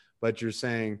them, but you're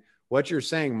saying, what you're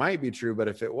saying might be true, but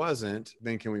if it wasn't,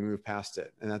 then can we move past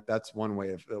it? And that's one way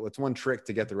of, it's one trick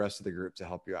to get the rest of the group to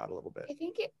help you out a little bit. I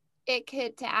think it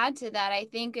could, to add to that, I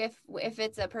think if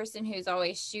it's a person who's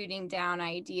always shooting down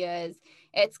ideas,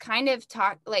 it's kind of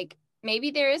like maybe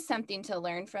there is something to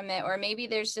learn from it, or maybe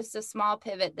there's just a small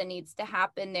pivot that needs to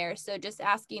happen there. So just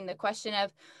asking the question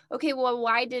of, okay, well,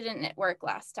 why didn't it work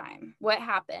last time? What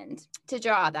happened? To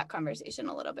draw that conversation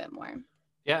a little bit more.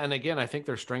 Yeah. And again, I think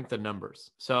there's strength in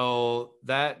numbers. So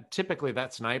typically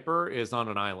that sniper is on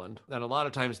an island. And a lot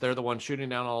of times they're the one shooting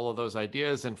down all of those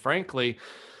ideas. And frankly,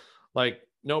 like,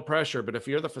 no pressure, but if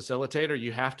you're the facilitator,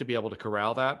 you have to be able to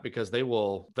corral that, because they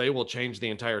will change the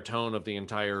entire tone of the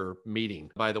entire meeting.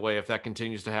 By the way, if that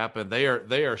continues to happen, they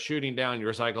are shooting down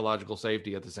your psychological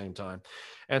safety at the same time.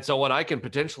 And so what I can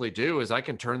potentially do is I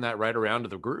can turn that right around to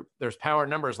the group. There's power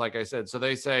in numbers, like I said. So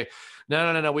they say,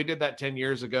 no, we did that 10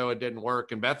 years ago. It didn't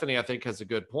work. And Bethany, I think, has a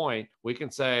good point. We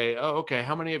can say, oh, okay,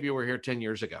 how many of you were here 10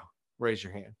 years ago? Raise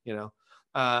your hand,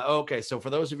 okay, so for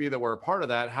those of you that were a part of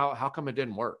that, how come it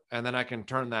didn't work? And then I can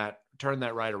turn that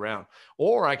right around.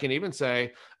 Or I can even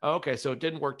say, okay, so it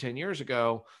didn't work 10 years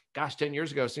ago. Gosh, 10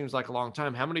 years ago seems like a long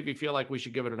time. How many of you feel like we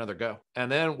should give it another go? And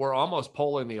then we're almost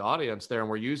polling the audience there, and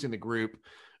we're using the group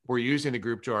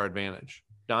to our advantage.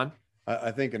 Don?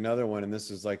 I think another one, and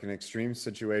this is like an extreme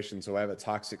situation. So I have a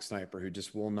toxic sniper who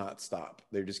just will not stop.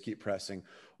 They just keep pressing.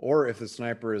 Or if the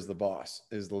sniper is the boss,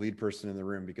 is the lead person in the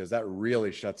room, because that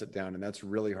really shuts it down. And that's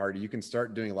really hard. You can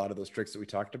start doing a lot of those tricks that we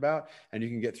talked about, and you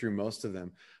can get through most of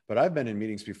them. But I've been in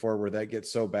meetings before where that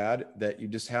gets so bad that you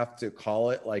just have to call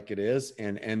it like it is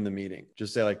and end the meeting.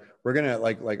 Just say like, we're going to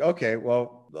like, okay,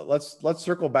 well, let's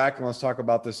circle back and let's talk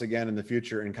about this again in the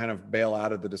future, and kind of bail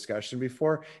out of the discussion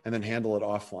before, and then handle it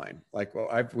offline. Like,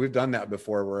 well, we've done that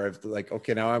before where I've like,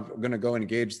 okay, now I'm going to go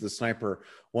engage the sniper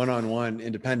one-on-one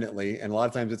independently. And a lot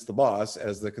of times it's the boss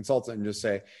as the consultant, and just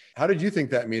say, how did you think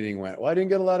that meeting went? Well, I didn't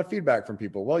get a lot of feedback from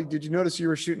people. Well, did you notice you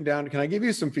were shooting down? Can I give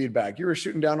you some feedback? You were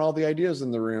shooting down all the ideas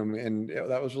in the room, and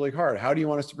that was really hard. How do you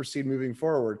want us to proceed moving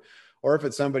forward? Or if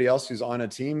it's somebody else who's on a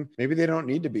team, maybe they don't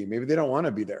need to be, maybe they don't want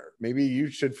to be there. Maybe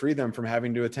you should free them from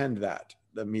having to attend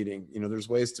the meeting. There's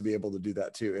ways to be able to do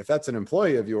that too. If that's an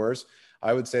employee of yours,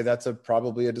 I would say that's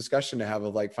probably a discussion to have,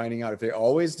 of like finding out if they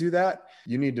always do that.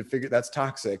 You need to figure that's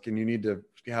toxic, and you need to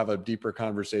have a deeper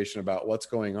conversation about what's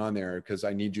going on there, because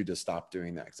I need you to stop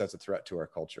doing that, because that's a threat to our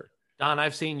culture. Don,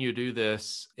 I've seen you do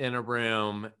this in a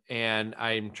room, and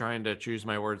I'm trying to choose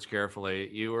my words carefully.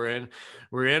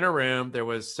 We're in a room. There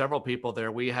was several people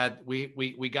there. We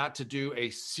got to do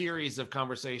a series of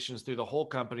conversations through the whole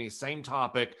company, same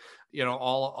topic,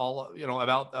 all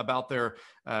about their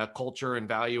culture and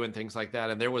value and things like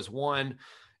that. And there was one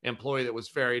employee that was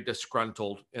very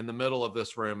disgruntled in the middle of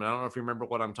this room. And I don't know if you remember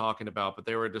what I'm talking about, but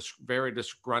they were very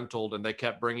disgruntled, and they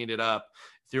kept bringing it up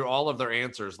through all of their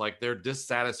answers. Like, their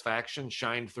dissatisfaction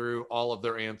shined through all of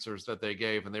their answers that they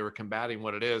gave, and they were combating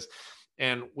what it is.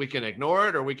 And we can ignore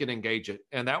it or we can engage it.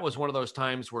 And that was one of those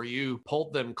times where you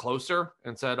pulled them closer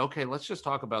and said, okay, let's just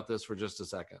talk about this for just a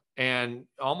second. And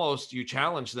almost you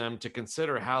challenged them to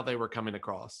consider how they were coming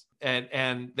across.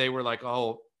 And they were like,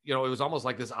 oh, it was almost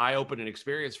like this eye-opening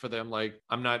experience for them. Like,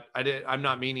 I'm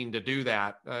not meaning to do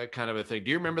that kind of a thing. Do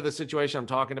you remember the situation I'm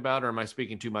talking about, or am I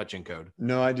speaking too much in code?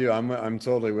 No, I do. I'm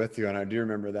totally with you. And I do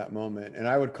remember that moment. And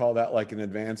I would call that like an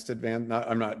advanced. I'm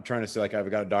not trying to say like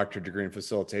I've got a doctorate degree in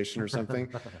facilitation or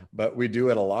something, but we do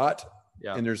it a lot.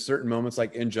 Yeah. And there's certain moments,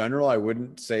 like in general, I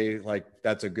wouldn't say like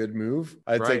that's a good move.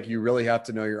 I'd say you really have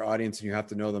to know your audience, and you have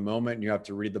to know the moment, and you have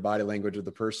to read the body language of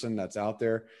the person that's out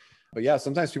there. But yeah,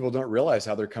 sometimes people don't realize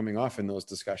how they're coming off in those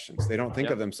discussions. They don't think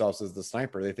of themselves as the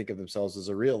sniper. They think of themselves as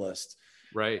a realist.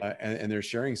 Right. And they're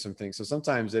sharing some things. So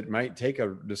sometimes it might take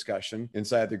a discussion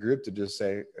inside the group to just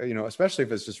say, especially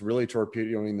if it's just really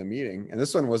torpedoing the meeting. And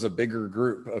this one was a bigger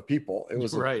group of people. It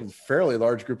was a fairly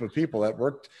large group of people that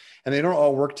worked, and they don't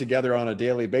all work together on a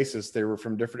daily basis. They were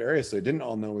from different areas, so they didn't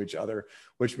all know each other,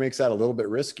 which makes that a little bit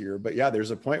riskier. But yeah,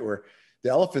 there's a point where the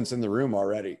elephant's in the room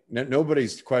already.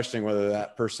 Nobody's questioning whether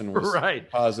that person was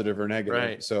positive or negative.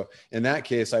 Right. So in that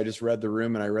case, I just read the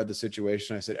room and I read the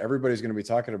situation. I said, everybody's going to be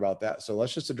talking about that. So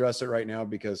let's just address it right now,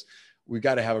 because we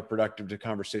got to have a productive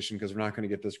conversation, because we're not going to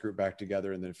get this group back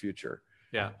together in the future.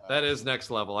 Yeah, that is next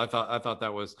level. I thought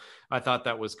that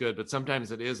was good, but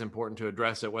sometimes it is important to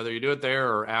address it, whether you do it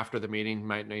there or after the meeting. You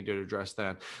might need to address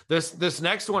that. This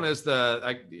next one is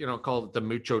call it the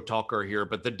mucho talker here,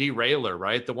 but the derailer,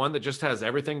 right? The one that just has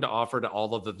everything to offer to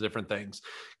all of the different things.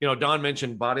 Don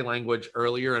mentioned body language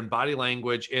earlier, and body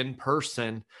language in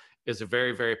person is a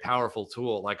very, very powerful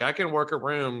tool. Like I can work a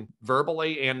room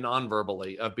verbally and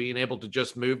non-verbally of being able to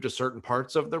just move to certain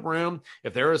parts of the room.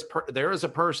 If there is a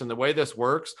person, the way this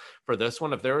works for this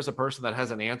one, if there is a person that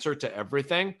has an answer to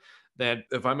everything, that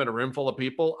if I'm in a room full of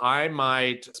people, I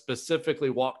might specifically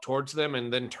walk towards them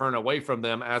and then turn away from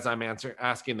them as I'm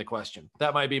asking the question.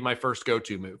 That might be my first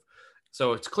go-to move.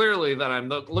 So it's clearly that I'm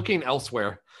looking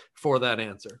elsewhere for that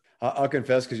answer. I'll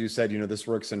confess, because you said, this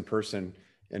works in person,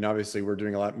 and obviously we're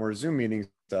doing a lot more Zoom meeting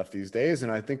stuff these days.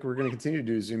 And I think we're going to continue to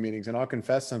do Zoom meetings. And I'll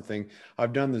confess something.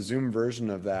 I've done the Zoom version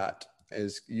of that.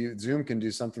 Zoom can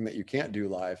do something that you can't do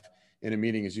live in a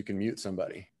meeting, is you can mute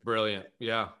somebody. Brilliant.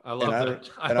 Yeah. I love that.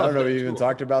 I don't know if you even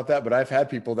talked about that, but I've had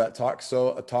people that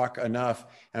talk enough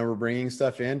and we're bringing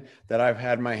stuff in that I've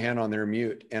had my hand on their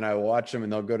mute, and I watch them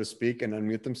and they'll go to speak and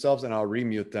unmute themselves and I'll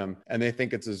remute them. And they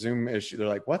think it's a Zoom issue. They're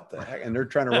like, what the heck? And they're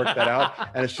trying to work that out.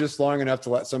 And it's just long enough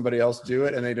to let somebody else do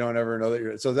it. And they don't ever know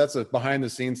that so that's a behind the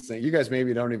scenes thing. You guys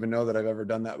maybe don't even know that I've ever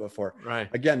done that before. Right.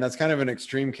 Again, that's kind of an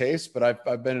extreme case, but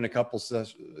I've been in a couple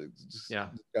discussions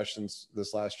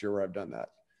this last year where I've done that.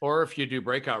 Or if you do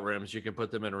breakout rooms, you can put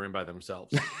them in a room by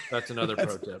themselves. That's another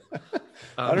pro tip.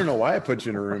 I don't know why I put you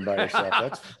in a room by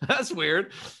yourself. That's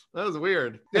weird. That was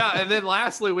weird. Yeah. And then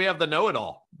lastly, we have the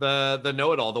know-it-all, the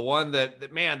know-it-all, the one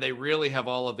that man, they really have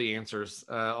all of the answers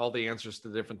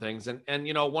to different things. And,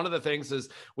 one of the things is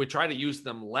we try to use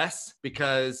them less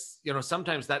because,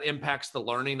 sometimes that impacts the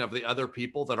learning of the other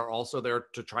people that are also there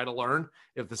to try to learn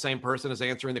if the same person is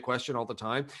answering the question all the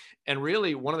time. And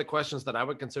really one of the questions that I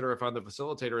would consider if I'm the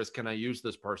facilitator is, can I use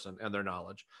this person and their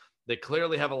knowledge? They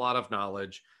clearly have a lot of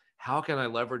knowledge. How can I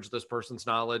leverage this person's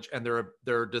knowledge and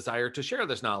their desire to share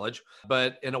this knowledge,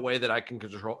 but in a way that I can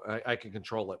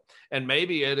control it? And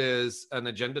maybe it is an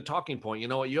agenda talking point. You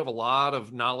know what? You have a lot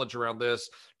of knowledge around this.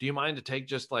 Do you mind to take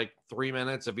just like 3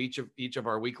 minutes of each of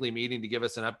our weekly meeting to give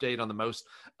us an update on the most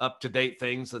up-to-date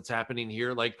things that's happening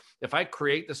here? Like if I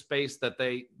create the space that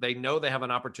they know they have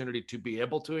an opportunity to be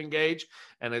able to engage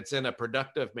and it's in a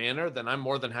productive manner, then I'm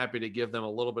more than happy to give them a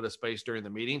little bit of space during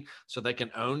the meeting so they can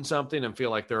own something and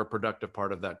feel like they're a productive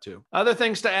part of that too. Other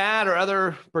things to add or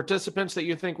other participants that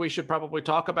you think we should probably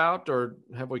talk about, or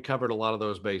have we covered a lot of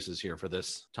those bases here for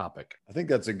this topic? I think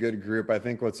that's a good group. I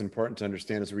think what's important to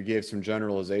understand is we gave some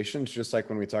generalizations, just like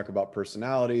when we talk about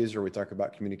personalities or we talk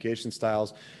about communication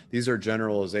styles. These are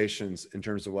generalizations in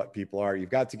terms of what people are. You've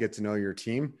got to get to know your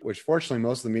team, which fortunately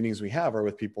most of the meetings we have are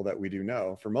with people that we do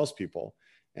know for most people.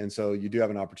 And so you do have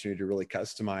an opportunity to really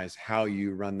customize how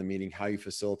you run the meeting, how you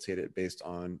facilitate it based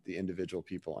on the individual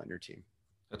people on your team.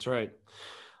 That's right.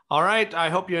 All right. I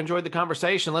hope you enjoyed the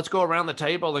conversation. Let's go around the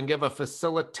table and give a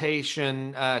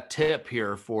facilitation tip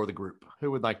here for the group.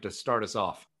 Who would like to start us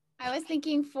off? I was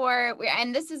thinking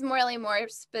and this is more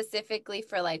specifically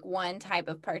for like one type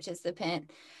of participant,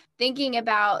 thinking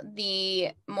about the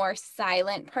more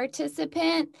silent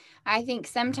participant. I think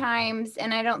sometimes,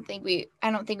 and I don't think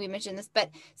we mentioned this,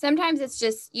 but sometimes it's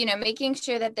just, making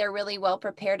sure that they're really well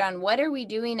prepared on what are we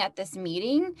doing at this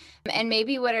meeting, and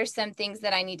maybe what are some things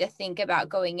that I need to think about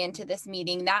going into this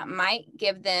meeting that might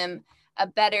give them a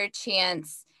better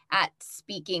chance at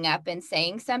speaking up and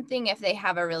saying something if they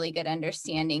have a really good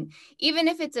understanding. Even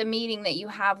if it's a meeting that you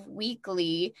have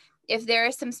weekly, if there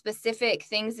are some specific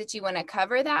things that you want to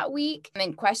cover that week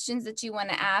and questions that you want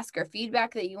to ask or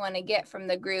feedback that you want to get from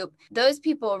the group, those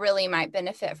people really might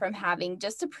benefit from having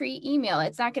just a pre-email.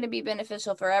 It's not going to be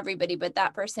beneficial for everybody, but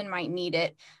that person might need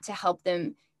it to help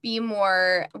them be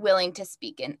more willing to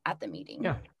speak at the meeting.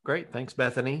 Yeah, great. Thanks,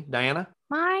 Bethany. Diana?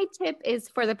 My tip is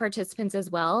for the participants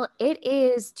as well. It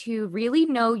is to really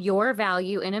know your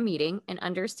value in a meeting and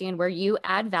understand where you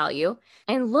add value,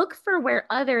 and look for where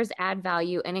others add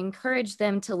value and encourage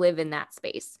them to live in that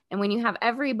space. And when you have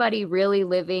everybody really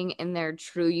living in their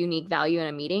true unique value in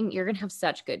a meeting, you're going to have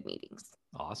such good meetings.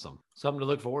 Awesome. Something to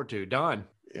look forward to. Don?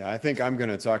 Yeah, I think I'm going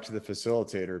to talk to the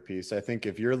facilitator piece. I think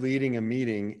if you're leading a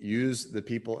meeting, use the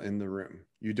people in the room.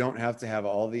 You don't have to have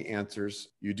all the answers.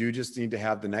 You do just need to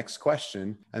have the next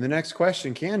question. And the next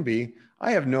question can be,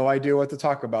 I have no idea what to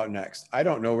talk about next. I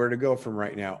don't know where to go from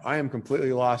right now. I am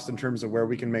completely lost in terms of where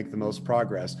we can make the most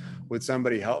progress. Would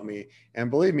somebody help me? And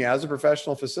believe me, as a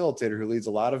professional facilitator who leads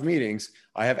a lot of meetings,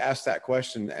 I have asked that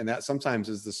question. And that sometimes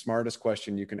is the smartest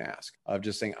question you can ask, of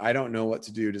just saying, I don't know what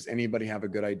to do. Does anybody have a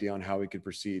good idea on how we could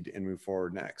proceed and move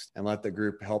forward next? And let the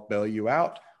group help bail you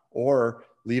out, or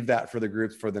leave that for the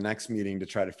group for the next meeting to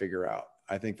try to figure out.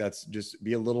 I think that's just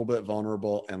be a little bit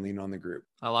vulnerable and lean on the group.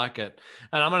 I like it.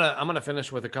 And I'm gonna finish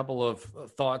with a couple of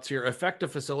thoughts here.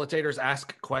 Effective facilitators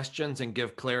ask questions and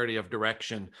give clarity of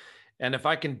direction. And if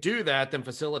I can do that, then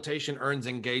facilitation earns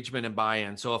engagement and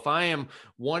buy-in. So if I am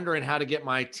wondering how to get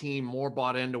my team more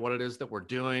bought into what it is that we're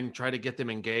doing, try to get them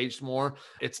engaged more,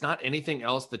 it's not anything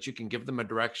else that you can give them a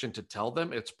direction to tell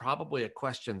them. It's probably a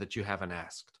question that you haven't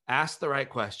asked. Ask the right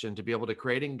question to be able to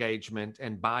create engagement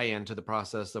and buy into the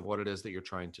process of what it is that you're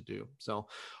trying to do. So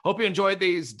hope you enjoyed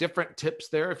these different tips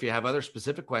there. If you have other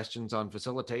specific questions on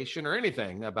facilitation or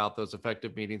anything about those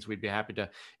effective meetings, we'd be happy to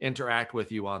interact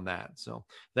with you on that. So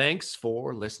thanks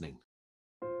for listening.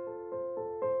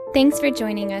 Thanks for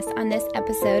joining us on this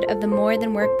episode of the More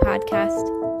Than Work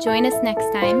podcast. Join us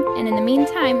next time, and in the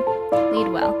meantime, lead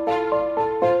well.